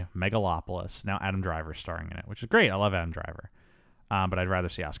movie, Megalopolis. Now Adam Driver's starring in it, which is great. I love Adam Driver. But I'd rather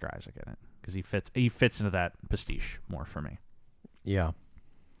see Oscar Isaac in it because he fits into that pastiche more for me. Yeah.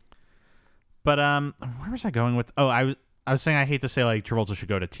 But where was I going with? Oh, I was saying I hate to say like Travolta should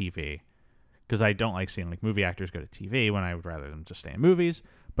go to TV because I don't like seeing like movie actors go to TV when I would rather them just stay in movies.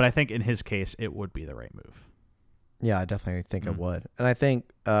 But I think in his case, it would be the right move. Yeah, I definitely think it would. And I think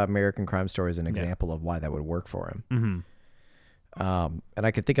American Crime Story is an example of why that would work for him. And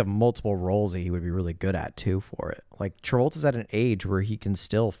I could think of multiple roles that he would be really good at, too, for it. Like, Travolta's at an age where he can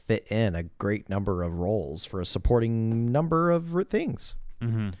still fit in a great number of roles for a supporting number of things.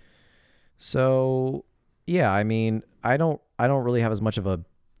 So, yeah, I mean, I don't really have as much of a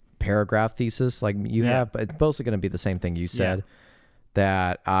paragraph thesis like you have, but it's mostly going to be the same thing you said.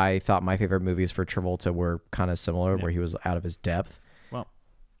 That I thought my favorite movies for Travolta were kind of similar, where he was out of his depth. Well,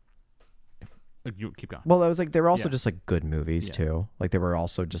 you keep going. Well, I was like, they were also just like good movies too. Like they were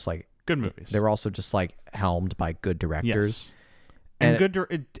also just like good movies. They were also just like helmed by good directors. And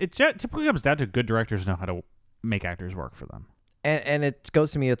it typically comes down to good directors know how to make actors work for them. And it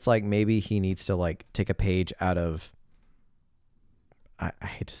goes to me, it's like maybe he needs to like take a page out of, I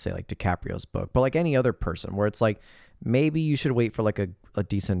hate to say like DiCaprio's book, but like any other person where it's like, maybe you should wait for like a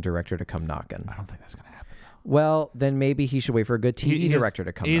decent director to come knocking. I don't think that's going to happen. Well, then maybe he should wait for a good TV director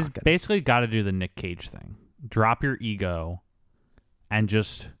to come knocking. He's basically got to do the Nick Cage thing. Drop your ego and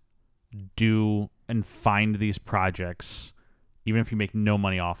just do and find these projects, even if you make no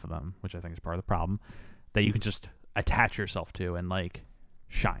money off of them, which I think is part of the problem, that you can just attach yourself to and like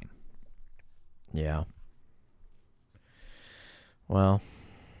shine. Yeah. Well,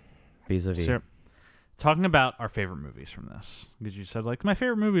 vis-a-vis. So, talking about our favorite movies from this, because you said like my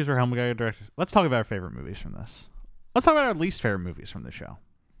favorite movies are Helmut Guy directors. Let's talk about our favorite movies from this. Let's talk about our least favorite movies from the show.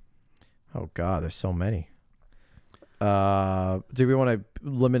 Oh God, there's so many. Do we want to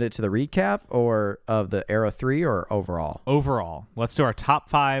limit it to the recap or of the era 3 or overall? Overall, let's do our top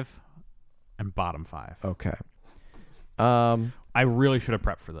 5 and bottom 5. Okay. I really should have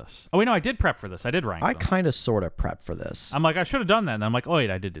prepped for this. Oh wait, no, I did prep for this. I did rank. I kind of sort of prepped for this. I'm like, I should have done that. And I'm like, oh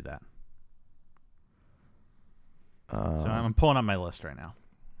wait, I did do that. So I'm pulling up my list right now.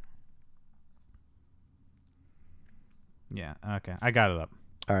 Yeah. Okay, I got it up.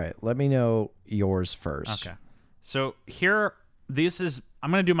 All right, let me know yours first. Okay. So here,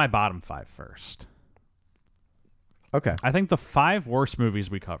 I'm going to do my bottom 5 first. Okay. I think the 5 worst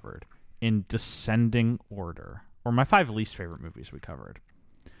movies we covered in descending order, or my 5 least favorite movies we covered,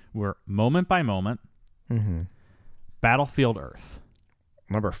 were Moment by Moment, Battlefield Earth.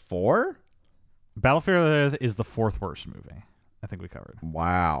 Number 4? Battlefield Earth is the 4th worst movie I think we covered.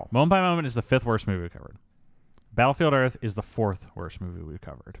 Wow. Moment by Moment is the 5th worst movie we covered. Battlefield Earth is the 4th worst movie we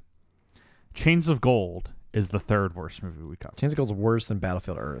covered. Chains of Gold is the 3rd worst movie we covered. Chains of Gold's worse than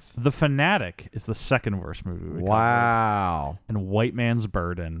Battlefield Earth. The Fanatic is the 2nd worst movie we covered. Wow. And White Man's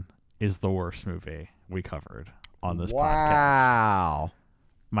Burden is the worst movie we covered on this podcast. Wow.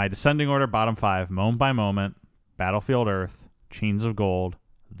 My descending order, bottom 5, Moment by Moment, Battlefield Earth, Chains of Gold,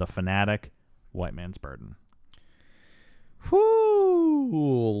 The Fanatic, White Man's Burden.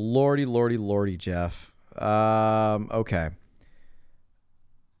 Whoo. Lordy, lordy, lordy, Jeff. Okay.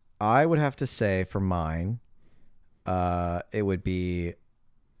 I would have to say for mine, it would be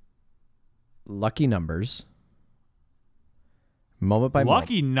Lucky Numbers. Moment by Moment.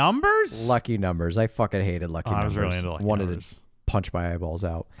 Lucky Numbers? Lucky Numbers. I fucking hated Lucky Numbers. I was really into Lucky Wanted Numbers. to punch my eyeballs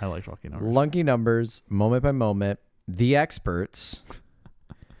out. I like Lucky Numbers. Lucky Numbers, Moment by Moment, The Experts,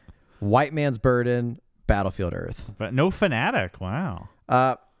 White Man's Burden, Battlefield Earth. But no Fanatic. Wow.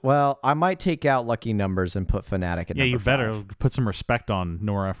 Well, I might take out Lucky Numbers and put Fanatic at number 5. Yeah, you better put some respect on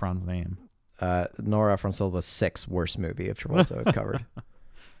Nora Ephron's name. Nora Ephron's still the 6th worst movie of Travolta I've covered.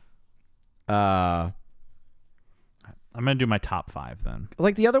 I'm going to do my top 5 then.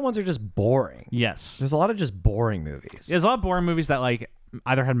 Like the other ones are just boring. Yes. There's a lot of just boring movies. There's a lot of boring movies that like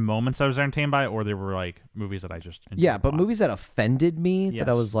either had moments I was entertained by or they were like movies that I just enjoyed. Yeah, but movies that offended me that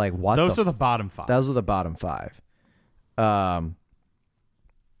I was like, what? Those are the bottom 5. Those are the bottom 5.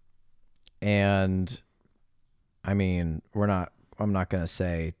 And I mean, I'm not going to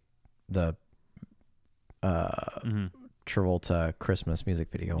say the Travolta Christmas music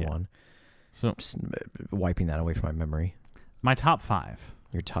video one. So just wiping that away from my memory. My top 5.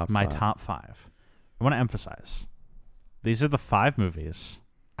 Your top 5. My top 5. I want to emphasize, these are the 5 movies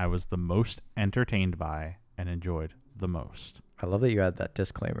I was the most entertained by and enjoyed the most. I love that you add that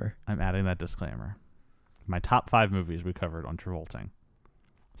disclaimer. I'm adding that disclaimer. My top 5 movies we covered on Travolting.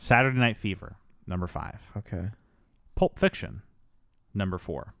 Saturday Night Fever, number 5. Okay. Pulp Fiction, number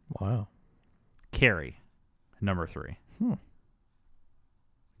 4. Wow. Carrie, number 3.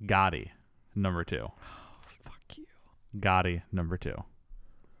 Gotti, number 2. Oh, fuck you. Gotti, number 2.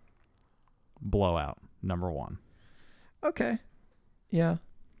 Blowout, number 1. Okay. Yeah.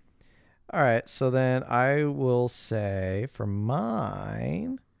 All right. So then I will say for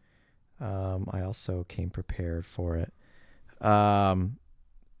mine, I also came prepared for it.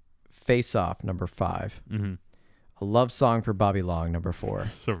 Face Off, number 5. A Love Song for Bobby Long, number 4.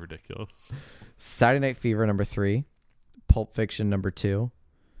 So ridiculous. Saturday Night Fever, number 3. Pulp Fiction, number 2.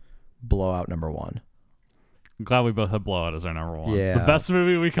 Blowout, number 1. I'm glad we both had Blowout as our number 1. Yeah. The best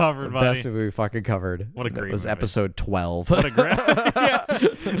movie we covered, buddy. Best movie we fucking covered. What a great It was movie. episode 12. What a great... Yeah.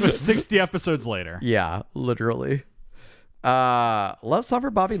 It was 60 episodes later. Yeah, literally. Love Song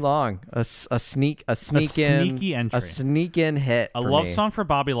for Bobby Long. A sneaky entry. A sneak in hit. A Love Song for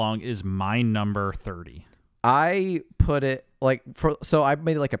Bobby Long is my number 30. I put it like so I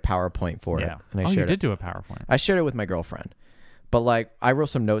made like a PowerPoint for it. And I shared you did do a PowerPoint. I shared it with my girlfriend. But like I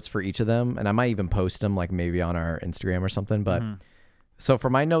wrote some notes for each of them and I might even post them like maybe on our Instagram or something. But So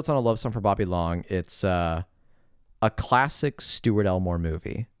for my notes on A Love Song for Bobby Long, it's a classic Stuart Elmore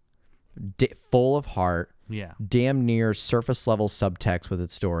movie, full of heart, damn near surface level subtext with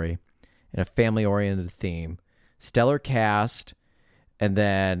its story, and a family oriented theme, stellar cast, and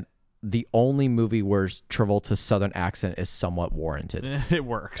then the only movie where Travolta's Southern accent is somewhat warranted. It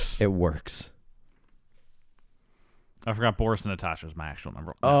works. It works. I forgot Boris and Natasha was my actual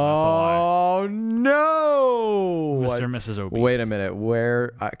number. No, oh, no. Mr. and Mrs. O'Beef. Wait a minute.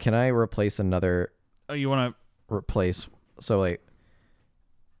 Where can I replace another? Oh, you want to replace? So, like,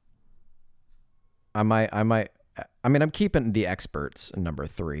 I might. I mean, I'm keeping The Experts number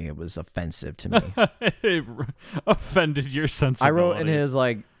 3. It was offensive to me. It offended your sensibilities. I wrote in his,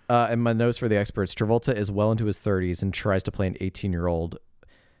 like, in my notes for The Experts, Travolta is well into his 30s and tries to play an 18-year-old.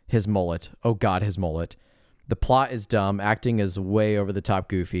 His mullet. Oh, God, his mullet. The plot is dumb. Acting is way over the top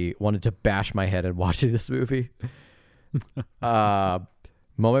goofy. Wanted to bash my head and watching this movie.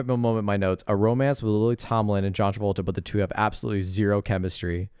 Moment, my notes. A romance with Lily Tomlin and John Travolta, but the two have absolutely zero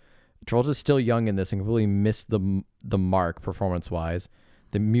chemistry. Travolta's still young in this and completely missed the mark performance-wise.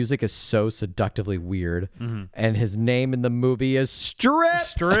 The music is so seductively weird. Mm-hmm. And his name in the movie is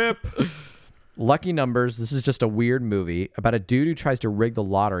Strip. Lucky Numbers. This is just a weird movie about a dude who tries to rig the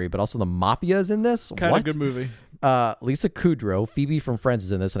lottery, but also the mafia is in this. Kind of good movie. Lisa Kudrow, Phoebe from Friends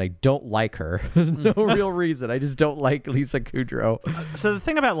is in this, and I don't like her. No real reason. I just don't like Lisa Kudrow. So the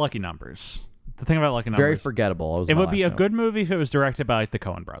thing about Lucky Numbers, very forgettable. It would be a good movie if it was directed by the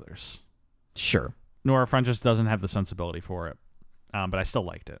Coen brothers. Sure. Nora Ephron just doesn't have the sensibility for it, but I still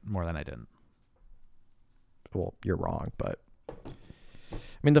liked it more than I didn't. Well, you're wrong, but. I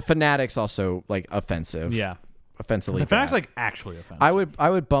mean, The Fanatic's also, like, offensive. Yeah. Offensively. The Fanatic's, like, actually offensive. I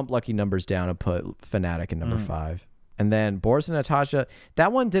would bump Lucky Numbers down and put Fanatic in number 5. And then Boris and Natasha,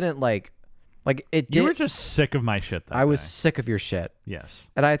 that one didn't, like it did. You were just sick of my shit that I was sick of your shit. Yes.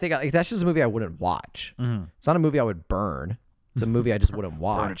 And I think, like, that's just a movie I wouldn't watch. Mm-hmm. It's not a movie I would burn. It's a movie I just wouldn't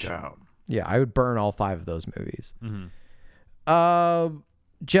watch. Burn it out. Yeah, I would burn all 5 of those movies. Mm-hmm.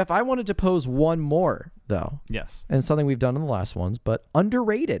 Jeff, I wanted to pose one more, though. Yes. And something we've done in the last ones, but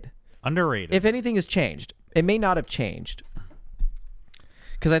underrated. Underrated. If anything has changed. It may not have changed.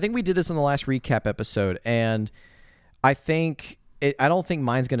 Because I think we did this in the last recap episode, and I don't think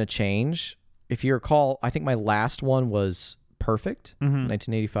mine's going to change. If you recall, I think my last one was Perfect,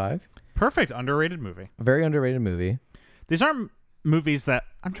 1985. Perfect, underrated movie. A very underrated movie. These aren't movies that,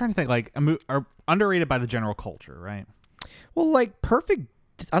 I'm trying to think, like, are underrated by the general culture, right? Well, like, Perfect,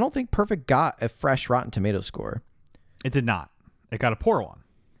 I don't think Perfect got a fresh Rotten Tomato score. It did not. It got a poor one.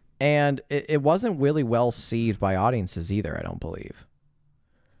 And it wasn't really well received by audiences either, I don't believe.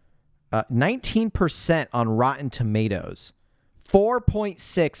 19% on Rotten Tomatoes.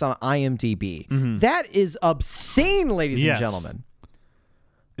 4.6 on IMDb. Mm-hmm. That is obscene, ladies and gentlemen.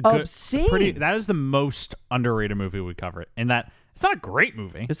 Obscene. That is the most underrated movie we cover. And that it's not a great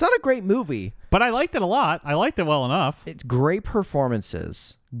movie. It's not a great movie. But I liked it a lot. I liked it well enough. It's great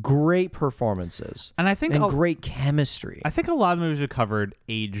performances. Great performances. And I think great chemistry. I think a lot of the movies we covered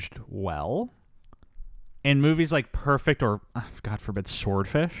aged well. And movies like Perfect or, God forbid,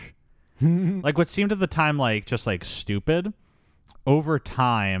 Swordfish. Like what seemed at the time like just like stupid. Over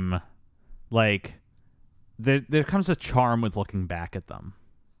time, like there comes a charm with looking back at them.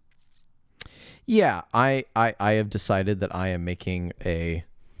 Yeah, I have decided that I am making a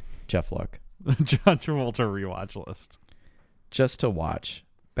Jeff look. John Travolta rewatch list. Just to watch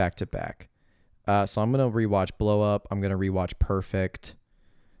back to back. So I'm going to rewatch Blow Up. I'm going to rewatch Perfect.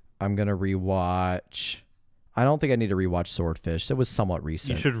 I'm going to rewatch... I don't think I need to rewatch Swordfish. It was somewhat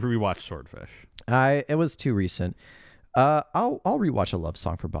recent. You should rewatch Swordfish. It was too recent. I'll rewatch A Love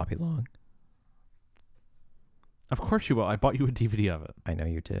Song for Bobby Long. Of course you will. I bought you a DVD of it. I know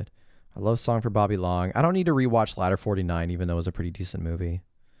you did. A Love Song for Bobby Long. I don't need to rewatch Ladder 49, even though it was a pretty decent movie.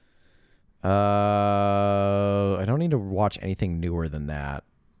 I don't need to watch anything newer than that.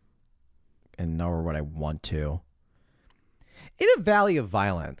 And nor would I want to. In a Valley of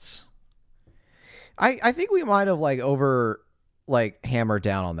Violence, I think we might have hammered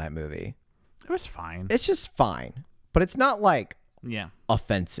down on that movie. It was fine. It's just fine. But it's not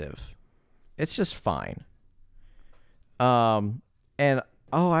offensive. It's just fine. And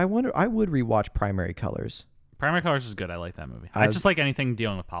I would rewatch Primary Colors. Primary Colors is good. I like that movie. I just like anything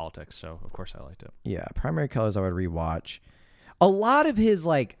dealing with politics, so of course I liked it. Yeah, Primary Colors I would rewatch. A lot of his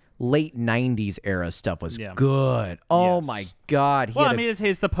late 90s era stuff was good. Oh my God.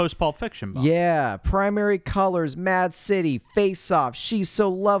 It's the post-Pulp Fiction bump. Yeah. Primary Colors, Mad City, Face Off, She's So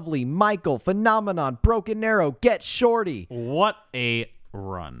Lovely, Michael, Phenomenon, Broken Arrow, Get Shorty. What a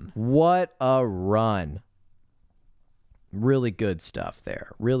run. What a run. Really good stuff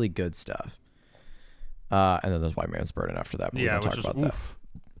there. Really good stuff. And then there's White Man's Burden after that. But we don't talk about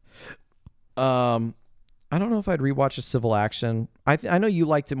that. I don't know if I'd rewatch A Civil Action. I know you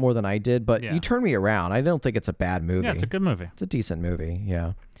liked it more than I did, but you turned me around. I don't think it's a bad movie. Yeah, it's a good movie. It's a decent movie.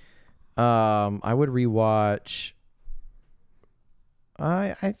 Yeah. I would rewatch.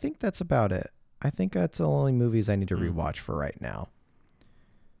 I think that's about it. I think that's the only movies I need to rewatch for right now.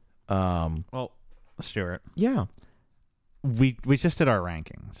 Well, Stuart. Yeah. We just did our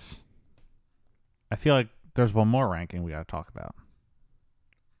rankings. I feel like there's one more ranking we got to talk about.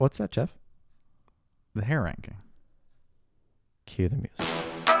 What's that, Jeff? The hair ranking. Cue the music.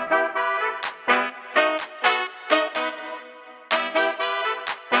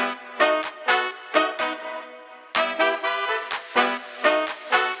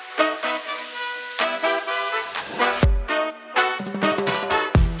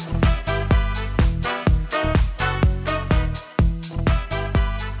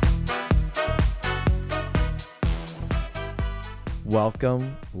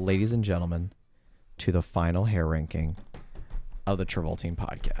 Welcome, ladies and gentlemen, to the final hair ranking of the Travolting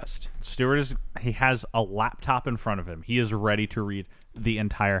podcast. Stuart he has a laptop in front of him. He is ready to read the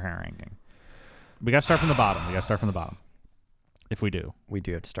entire hair ranking. We got to start from the bottom. If we do. We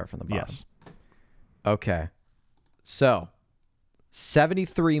do have to start from the bottom. Yes. Okay. So,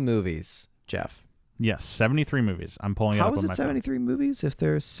 73 movies, Jeff. Yes, 73 movies. I'm pulling it up on my phone. How is it 73 movies if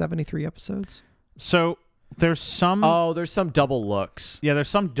there's 73 episodes? So, there's some... Oh, there's some double looks. Yeah, there's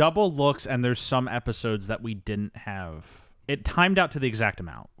some double looks, and there's some episodes that we didn't have. It timed out to the exact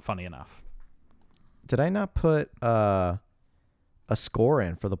amount, funny enough. Did I not put a score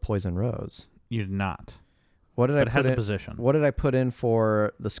in for The Poison Rose? You did not. What did I put it has in, a position. What did I put in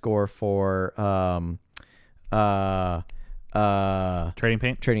for the score for Trading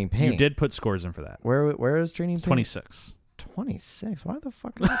Paint? Trading Paint. You did put scores in for that. Where is Trading Paint? 26. 26? Why the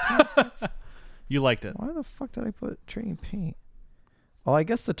fuck is it 26? You liked it. Why the fuck did I put Trading Paint? Well, I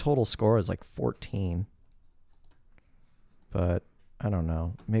guess the total score is like 14. But I don't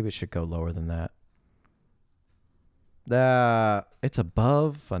know. Maybe it should go lower than that. It's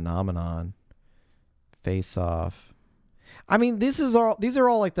above Phenomenon. Face Off. I mean, these are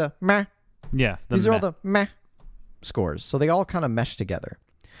all like the meh. Yeah. These are all the meh scores. So they all kind of mesh together.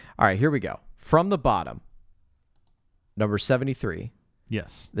 All right, here we go. From the bottom. Number 73.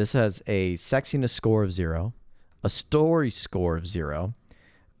 Yes. This has a sexiness score of 0, a story score of 0,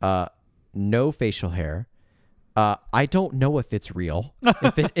 no facial hair. I don't know if it's real.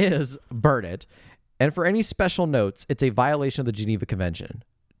 If it is, burn it. And for any special notes, it's a violation of the Geneva Convention.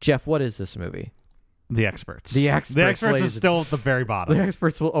 Jeff, what is this movie? The Experts. The Experts is still at the very bottom. The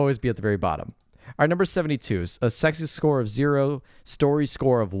Experts will always be at the very bottom. All right, number 72 is a sexy score of 0, story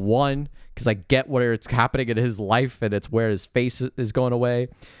score of 1, because I get where it's happening in his life and it's where his face is going away.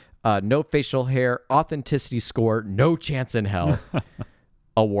 No facial hair, authenticity score, no chance in hell.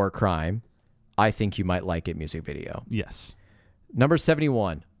 A war crime. I think you might like it music video. Yes. Number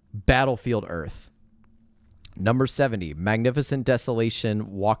 71, Battlefield Earth. Number 70, Magnificent Desolation,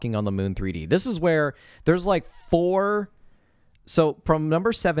 Walking on the Moon 3D. This is where there's like 4... So from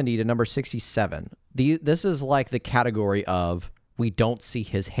number 70 to number 67, this is like the category of we don't see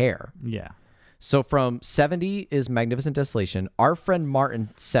his hair. Yeah. So from 70 is Magnificent Desolation, Our Friend Martin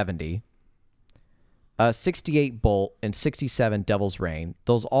 70, 68 Bolt, and 67 Devil's Reign.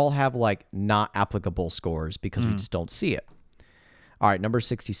 Those all have like not applicable scores because we just don't see it. All right, number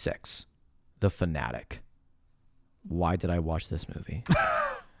 66, The Fanatic. Why did I watch this movie?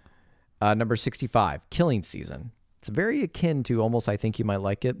 Number 65, Killing Season. It's very akin to almost I Think You Might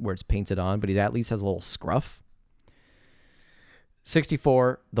Like It, where it's painted on, but he at least has a little scruff.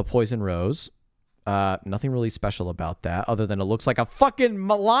 64, The Poison Rose. Nothing really special about that, other than it looks like a fucking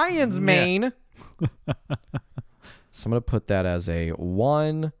lion's mane. Yeah. So I'm going to put that as a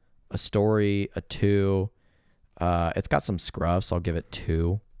 1, a story, a 2. It's got some scruff, so I'll give it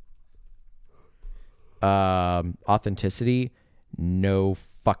 2. Authenticity, no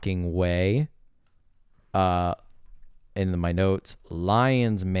fucking way. In my notes,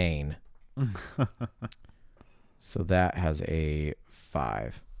 lion's mane. So that has a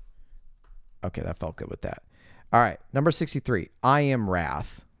 5. Okay, that felt good with that. All right, number 63, I Am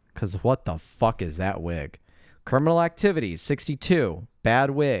Wrath. Because what the fuck is that wig? Criminal Activities, 62,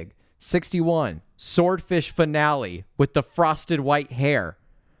 bad wig. 61, Swordfish Finale with the frosted white hair.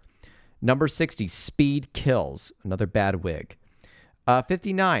 Number 60, Speed Kills, another bad wig.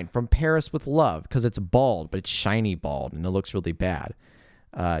 59, From Paris with Love, because it's bald, but it's shiny bald, and it looks really bad.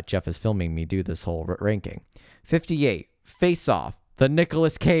 Jeff is filming me do this whole ranking. 58, Face Off, the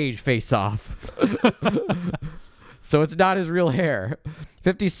Nicolas Cage Face Off. So it's not his real hair.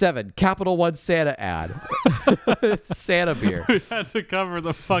 57, Capital One Santa ad. It's Santa beer. We had to cover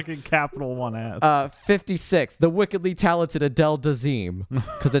the fucking Capital One ad. 56, the wickedly talented Adele Dazeem.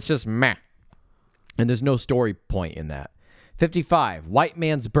 Because it's just meh. And there's no story point in that. 55, White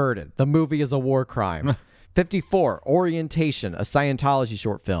Man's Burden. The movie is a war crime. 54, Orientation, a Scientology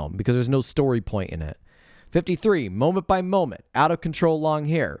short film. Because there's no story point in it. 53, Moment by Moment, Out of Control Long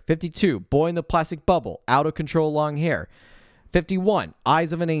Hair. 52, Boy in the Plastic Bubble, Out of Control Long Hair. 51,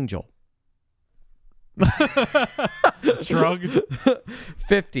 Eyes of an Angel. Shrug.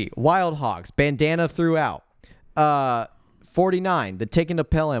 50, Wild Hogs, Bandana Throughout. 49, The Taking of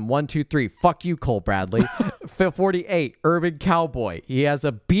Pelham, 1, 2, 3. Fuck you, Cole Bradley. 48, Urban Cowboy. He has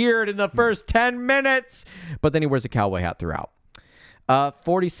a beard in the first 10 minutes, but then he wears a cowboy hat throughout.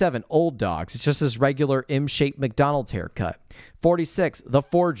 47, Old Dogs. It's just his regular M-shaped McDonald's haircut. 46, The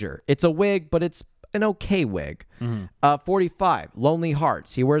Forger. It's a wig, but it's an okay wig. 45, Lonely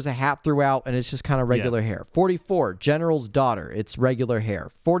Hearts. He wears a hat throughout, and it's just kind of regular hair. 44, General's Daughter. It's regular hair.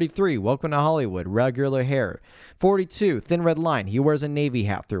 43, Welcome to Hollywood. Regular hair. 42, Thin Red Line. He wears a navy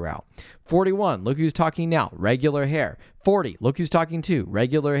hat throughout. 41, Look Who's Talking Now. Regular hair. 40, Look Who's Talking Too.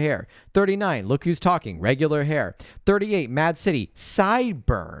 Regular hair. 39, Look Who's Talking. Regular hair. 38, Mad City.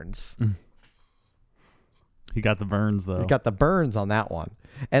 Sideburns. He got the burns, though. He got the burns on that one.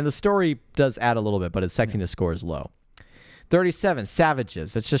 And the story does add a little bit, but its sexiness score is low. 37,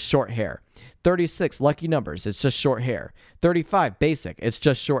 Savages. It's just short hair. 36, Lucky Numbers. It's just short hair. 35, Basic. It's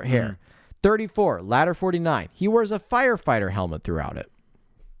just short hair. 34, Ladder 49. He wears a firefighter helmet throughout it.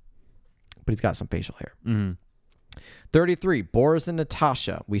 But he's got some facial hair. 33, Boris and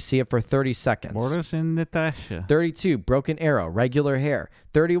Natasha. We see it for 30 seconds. Boris and Natasha. 32, Broken Arrow, regular hair.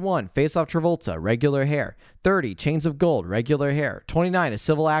 31, Face Off Travolta, regular hair. 30, Chains of Gold, regular hair. 29, A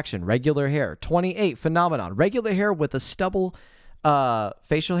Civil Action, regular hair. 28, Phenomenon, regular hair with a stubble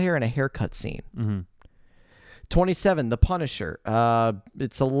facial hair and a haircut scene. 27, The Punisher.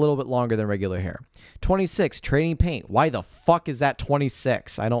 It's a little bit longer than regular hair. 26, Trading Paint. Why the fuck is that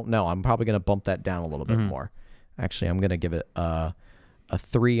 26? I don't know. I'm probably going to bump that down a little bit more. Actually, I'm going to give it a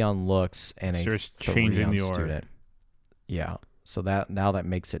 3 on looks and a 3 on student. Yeah. So that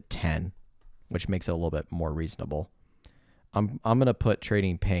makes it 10, which makes it a little bit more reasonable. I'm going to put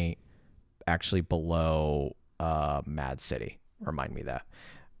Trading Paint actually below Mad City. Remind me that.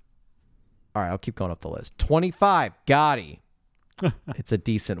 All right, I'll keep going up the list. 25, Gotti. It's a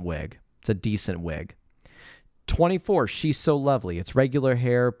decent wig. 24, She's So Lovely. It's regular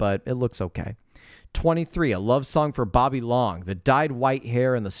hair, but it looks okay. 23, A Love Song for Bobby Long. The dyed white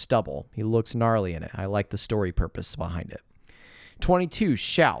hair and the stubble. He looks gnarly in it. I like the story purpose behind it. 22,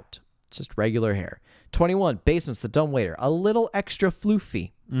 Shout. It's just regular hair. 21, Basements, The Dumbwaiter. A little extra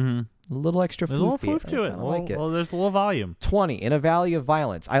floofy. A little extra floofy. A little floof to it. I like it. Well, there's a little volume. 20, In a Valley of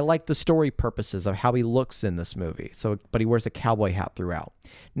Violence. I like the story purposes of how he looks in this movie. But he wears a cowboy hat throughout.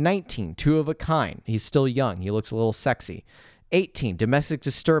 19, Two of a Kind. He's still young. He looks a little sexy. 18, Domestic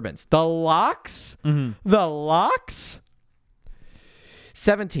Disturbance. The Locks? The Locks?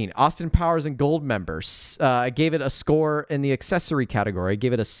 17, Austin Powers and Goldmember. I gave it a score in the accessory category. I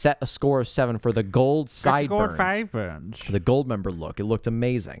gave it a score of 7 for the gold sideburns. For the Goldmember look. It looked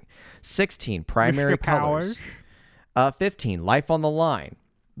amazing. 16, Primary Colors. 15, Life on the Line.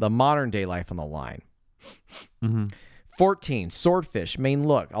 The modern day Life on the Line. 14, Swordfish, main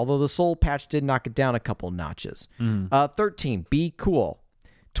look. Although the soul patch did knock it down a couple notches. 13, Be Cool.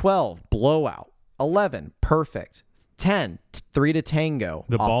 12, Blowout. 11, Perfect. 10, 3 to Tango.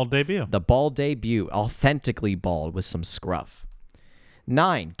 The bald debut. The bald debut. Authentically bald with some scruff.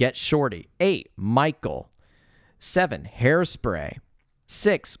 9, Get Shorty. 8, Michael. 7, Hairspray.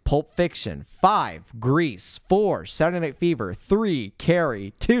 6, Pulp Fiction. 5, Grease. 4, Saturday Night Fever. 3,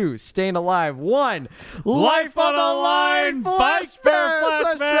 Carrie. 2, Staying Alive. 1, Life on the Line.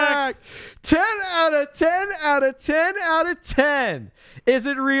 Flashback. 10 out of 10 out of 10 out of 10. Is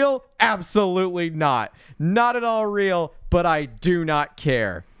it real? Absolutely not. Not at all real, but I do not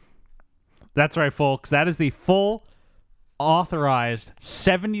care. That's right, folks. That is the full authorized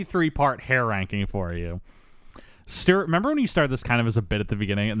 73-part hair ranking for you. Stuart, remember when you started this kind of as a bit at the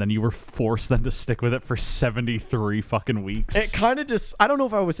beginning and then you were forced then to stick with it for 73 fucking weeks? It kind of just, I don't know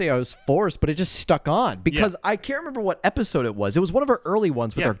if I would say I was forced, but it just stuck on because I can't remember what episode it was. It was one of our early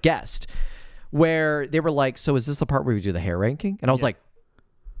ones with our guest where they were like, so is this the part where we do the hair ranking? And I was like,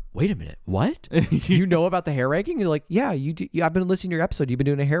 wait a minute, what? You know about the hair ranking? You're like, yeah, you do. I've been listening to your episode. You've been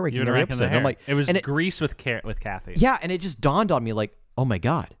doing a hair ranking every episode. And I'm like, it was Grease with Kathy. Yeah, and it just dawned on me like, oh my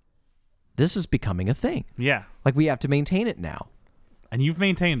God, this is becoming a thing. Yeah. Like we have to maintain it now. And you've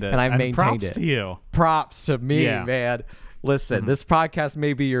maintained it. And I've maintained props it. to you. Props to me, man. Listen, this podcast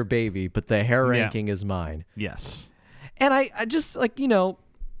may be your baby, but the hair ranking is mine. Yes. And I just, like, you know,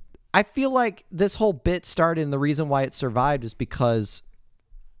 I feel like this whole bit started, and the reason why it survived is because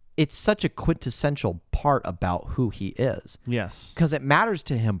it's such a quintessential part about who he is. Yes. Because it matters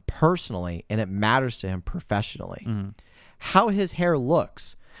to him personally, and it matters to him professionally. How his hair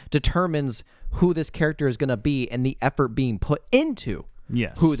looks determines who this character is going to be and the effort being put into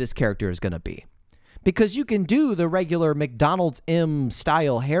who this character is going to be. Because you can do the regular McDonald's M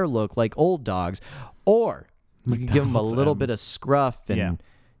style hair look like old dogs, or you can give him a little bit of scruff and,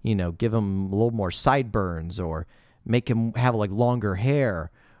 you know, give him a little more sideburns, or make him have like longer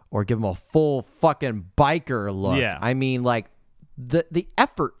hair, or give him a full fucking biker look. Yeah. I mean, like, the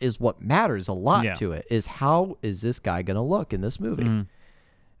effort is what matters a lot to it, is how is this guy going to look in this movie?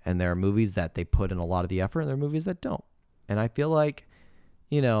 And there are movies that they put in a lot of the effort, and there are movies that don't. And I feel like,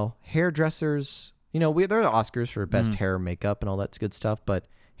 you know, hairdressers, you know, there are Oscars for best hair and makeup and all that good stuff, but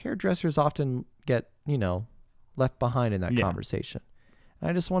hairdressers often get, you know, left behind in that conversation. And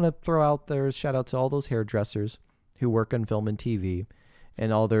I just want to throw out there a shout out to all those hairdressers who work on film and TV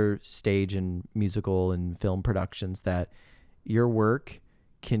and all their stage and musical and film productions, that your work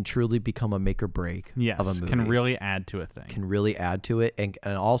can truly become a make or break of a movie. Can really add to a thing. Can really add to it, and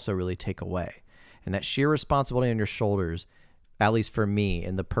also really take away. And that sheer responsibility on your shoulders, at least for me,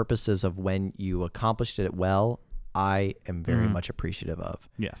 and the purposes of when you accomplished it well, I am very much appreciative of.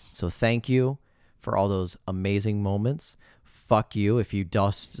 Yes. So thank you for all those amazing moments. Fuck you if you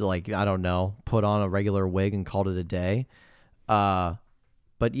just, like, I don't know, put on a regular wig and called it a day.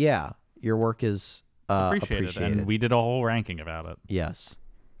 But yeah, your work is appreciated. And we did a whole ranking about it. Yes.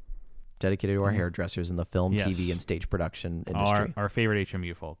 Dedicated to our hairdressers in the film, TV, and stage production industry. Our favorite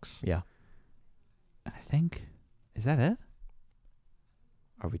HMU folks. Yeah. I think, is that it?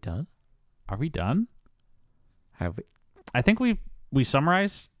 Are we done? Are we done? Have we? I think we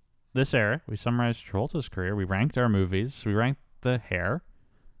summarized this era. We summarized Travolta's career. We ranked our movies. We ranked the hair.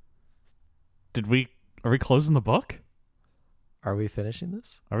 Are we closing the book? Are we finishing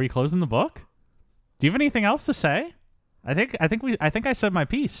this? Are we closing the book? Do you have anything else to say? I think I said my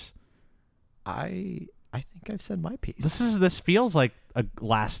piece. I think I've said my piece. This feels like a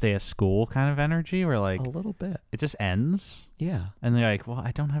last day of school kind of energy, where, like, a little bit. It just ends. Yeah. And they're like, well,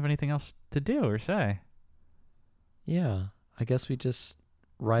 I don't have anything else to do or say. Yeah. I guess we just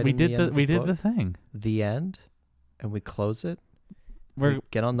we did the thing. The end, and we close it. We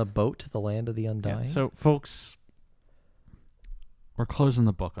get on the boat to the land of the undying. Yeah, so, folks, we're closing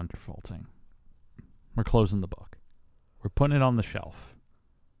the book on Travolting. We're closing the book. We're putting it on the shelf.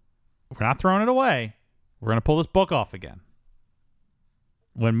 We're not throwing it away. We're going to pull this book off again.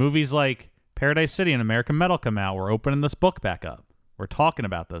 When movies like Paradise City and American Metal come out, we're opening this book back up. We're talking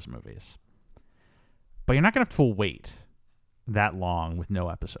about those movies. But you're not going to have to wait that long with no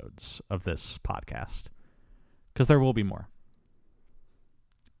episodes of this podcast, because there will be more.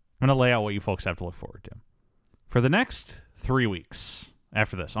 I'm going to lay out what you folks have to look forward to. For the next 3 weeks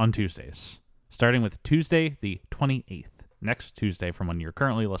after this, on Tuesdays, starting with Tuesday the 28th, next Tuesday from when you're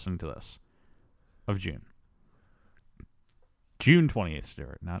currently listening to this, of June. June 28th,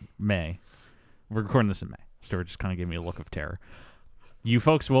 Stuart, not May. We're recording this in May. Stuart just kind of gave me a look of terror. You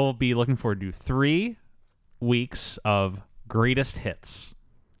folks will be looking forward to 3 weeks of greatest hits.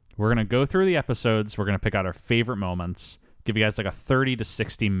 We're going to go through the episodes. We're going to pick out our favorite moments, give you guys like a 30 to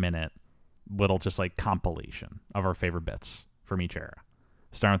 60 minute little just like compilation of our favorite bits from each era.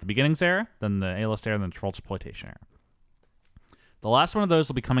 Starting with the beginnings era, then the A-list era, then the Travolasploitation era. The last one of those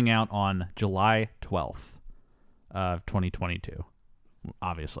will be coming out on July 12th of 2022,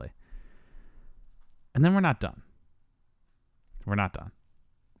 obviously. And then we're not done. We're not done.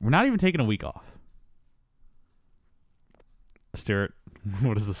 We're not even taking a week off. Stuart,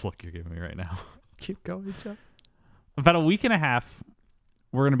 what is this look you're giving me right now? Keep going, Jeff. About a week and a half,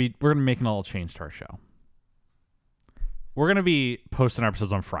 we're gonna be making a little change to our show. We're gonna be posting our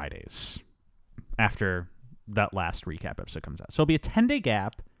episodes on Fridays after that last recap episode comes out. So it'll be a 10-day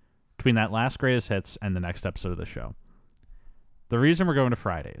gap between that last greatest hits and the next episode of the show. The reason we're going to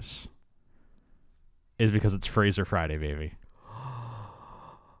Fridays is because it's Fraser Friday, baby.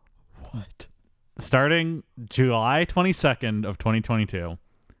 What? Starting July 22nd of 2022,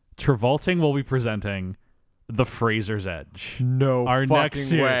 Travolting will be presenting The Fraser's Edge. No our fucking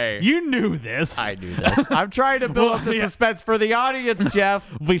next way. You knew this. I knew this. I'm trying to build up the suspense for the audience, Jeff.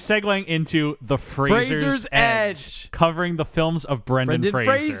 We'll be segueing into The Fraser's Edge, covering the films of Brendan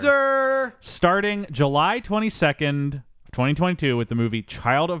Fraser. Fraser! Starting July 22nd 2022 with the movie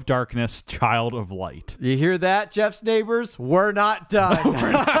Child of Darkness, Child of Light. You hear that, Jeff's neighbors? We're not done.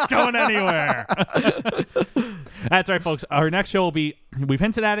 We're not going anywhere. That's right, folks. Our next show will be, we've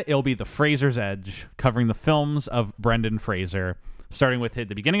hinted at it, it'll be The Fraser's Edge, covering the films of Brendan Fraser, starting with the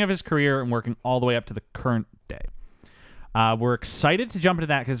beginning of his career and working all the way up to the current day. We're excited to jump into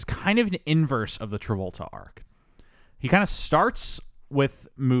that because it's kind of an inverse of the Travolta arc. He kind of starts with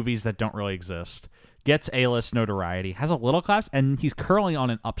movies that don't really exist, gets A-list notoriety, has a little collapse, and he's currently on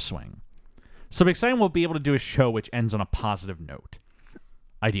an upswing. So I'm excited we'll be able to do a show which ends on a positive note.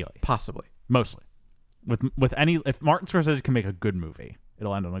 Ideally. Possibly. Mostly. With any, if Martin Scorsese can make a good movie,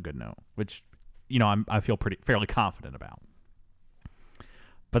 it'll end on a good note, which, I feel fairly confident about.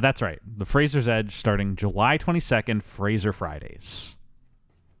 But that's right. The Fraser's Edge starting July 22nd, Fraser Fridays.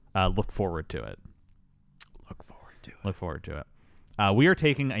 Look forward to it. Look forward to it. We are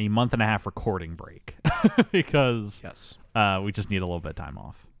taking a month and a half recording break because we just need a little bit of time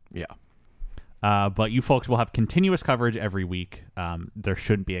off. Yeah. But you folks will have continuous coverage every week. There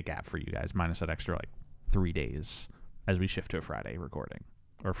shouldn't be a gap for you guys, minus that extra 3 days as we shift to a Friday recording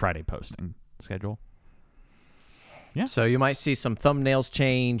or Friday posting schedule. Yeah. So you might see some thumbnails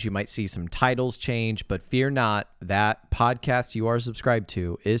change. You might see some titles change, but fear not, that podcast you are subscribed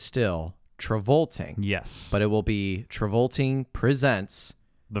to is still Travolting. Yes. But it will be Travolting presents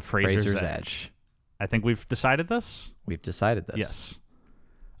The Fraser's Edge. I think we've decided this. We've decided this.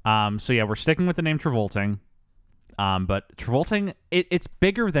 Yes. So yeah, we're sticking with the name Travolting. But Travolting, it's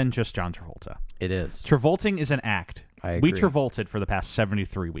bigger than just John Travolta. It is. Travolting is an act. I agree. We Travolted for the past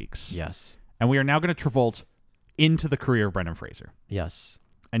 73 weeks. Yes. And we are now going to Travolt into the career of Brendan Fraser. Yes.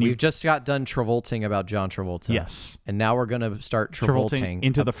 And we've just got done Travolting about John Travolta. Yes. And now we're going to start Travolting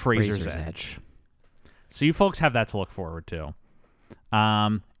into the Fraser's Edge. So you folks have that to look forward to.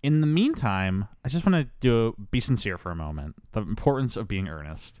 In the meantime, I just want to be sincere for a moment. The importance of being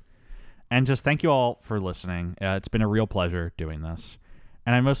earnest. And just thank you all for listening. It's been a real pleasure doing this.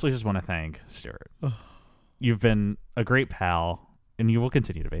 And I mostly just want to thank Stuart. You've been a great pal, and you will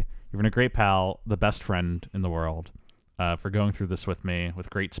continue to be. You've been a great pal, the best friend in the world. For going through this with me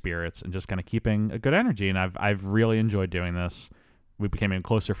with great spirits and just kind of keeping a good energy. And I've really enjoyed doing this. We became even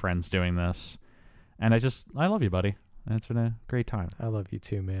closer friends doing this. And I love you, buddy. And it's been a great time. I love you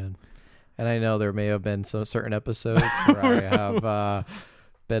too, man. And I know there may have been some certain episodes where I have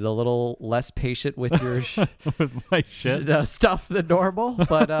been a little less patient with your with my shit stuff than normal.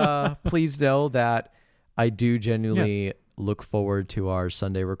 But please know that I do genuinely look forward to our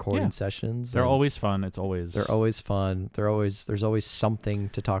Sunday recording sessions. They're always fun. They're always fun. There's always something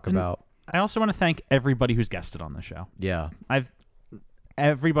to talk about. I also want to thank everybody who's guested on the show. Yeah.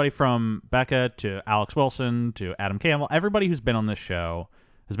 Everybody from Becca to Alex Wilson to Adam Campbell, everybody who's been on this show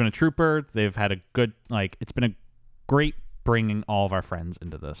has been a trooper. They've had a good, it's been a great bringing all of our friends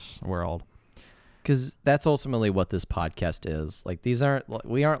into this world. Because that's ultimately what this podcast is.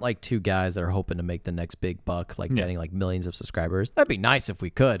 We aren't like two guys that are hoping to make the next big buck, getting millions of subscribers. That'd be nice if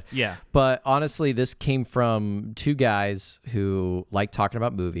we could. Yeah. But honestly, this came from two guys who like talking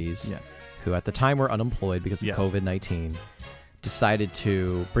about movies, who at the time were unemployed because of COVID-19, decided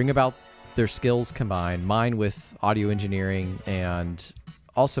to bring about their skills combined, mine with audio engineering and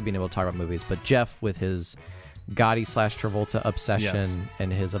also being able to talk about movies, but Jeff with his Gotti/Travolta obsession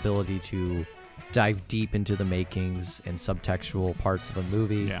and his ability to dive deep into the makings and subtextual parts of a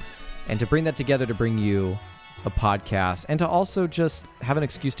movie, and to bring that together to bring you a podcast and to also just have an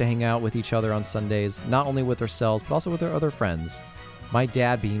excuse to hang out with each other on Sundays, not only with ourselves but also with our other friends. My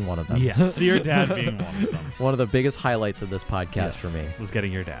dad being one of them. Yes, your dad being one of them. One of the biggest highlights of this podcast for me was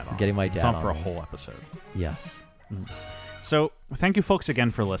getting your dad on. Getting my dad on for a whole episode. Yes. So thank you folks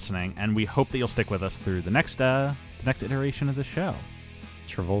again for listening, and we hope that you'll stick with us through the next iteration of the show.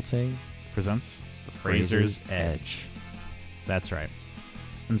 Travolting presents The Fraser's Edge. That's right.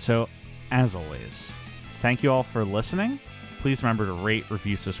 And so, as always, thank you all for listening. Please remember to rate,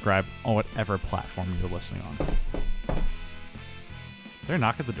 review, subscribe on whatever platform you're listening on. Is there a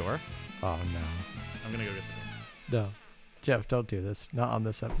knock at the door? Oh, no. I'm going to go get the door. No. Jeff, don't do this. Not on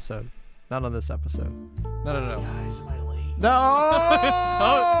this episode. Not on this episode. No. Guys, am I late? No!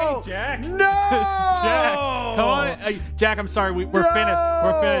 Oh, hey, Jack. No! Jack, come on. Jack, I'm sorry. We're finished.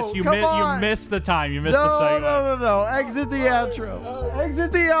 We're finished. You missed the time. You missed the segment. No. Exit the outro.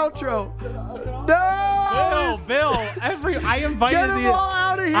 Exit the outro. No! Bill. I invited Get them all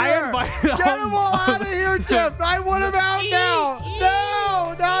out of here. Get them all out of here, Jeff. I want them out now.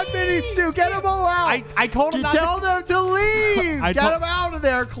 No, not Mini Stu. Get them all out. I told him not to tell them to leave. Get them out of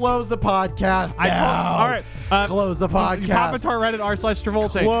there. Close the podcast now. All right. Close the podcast. Pop into our Reddit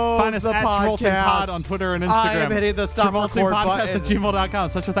r/Travolting. Close Find us the at Travolting podcast. Pod on Twitter and Instagram. I am hitting the stop record button. TravoltingPodcast@gmail.com.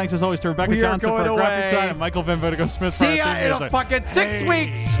 Special thanks as always to Rebecca We are Johnson for going a graphic away. design and Michael Van Vertigo Smith for See our ya theme in music. a fucking 6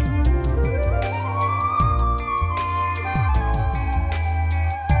 weeks.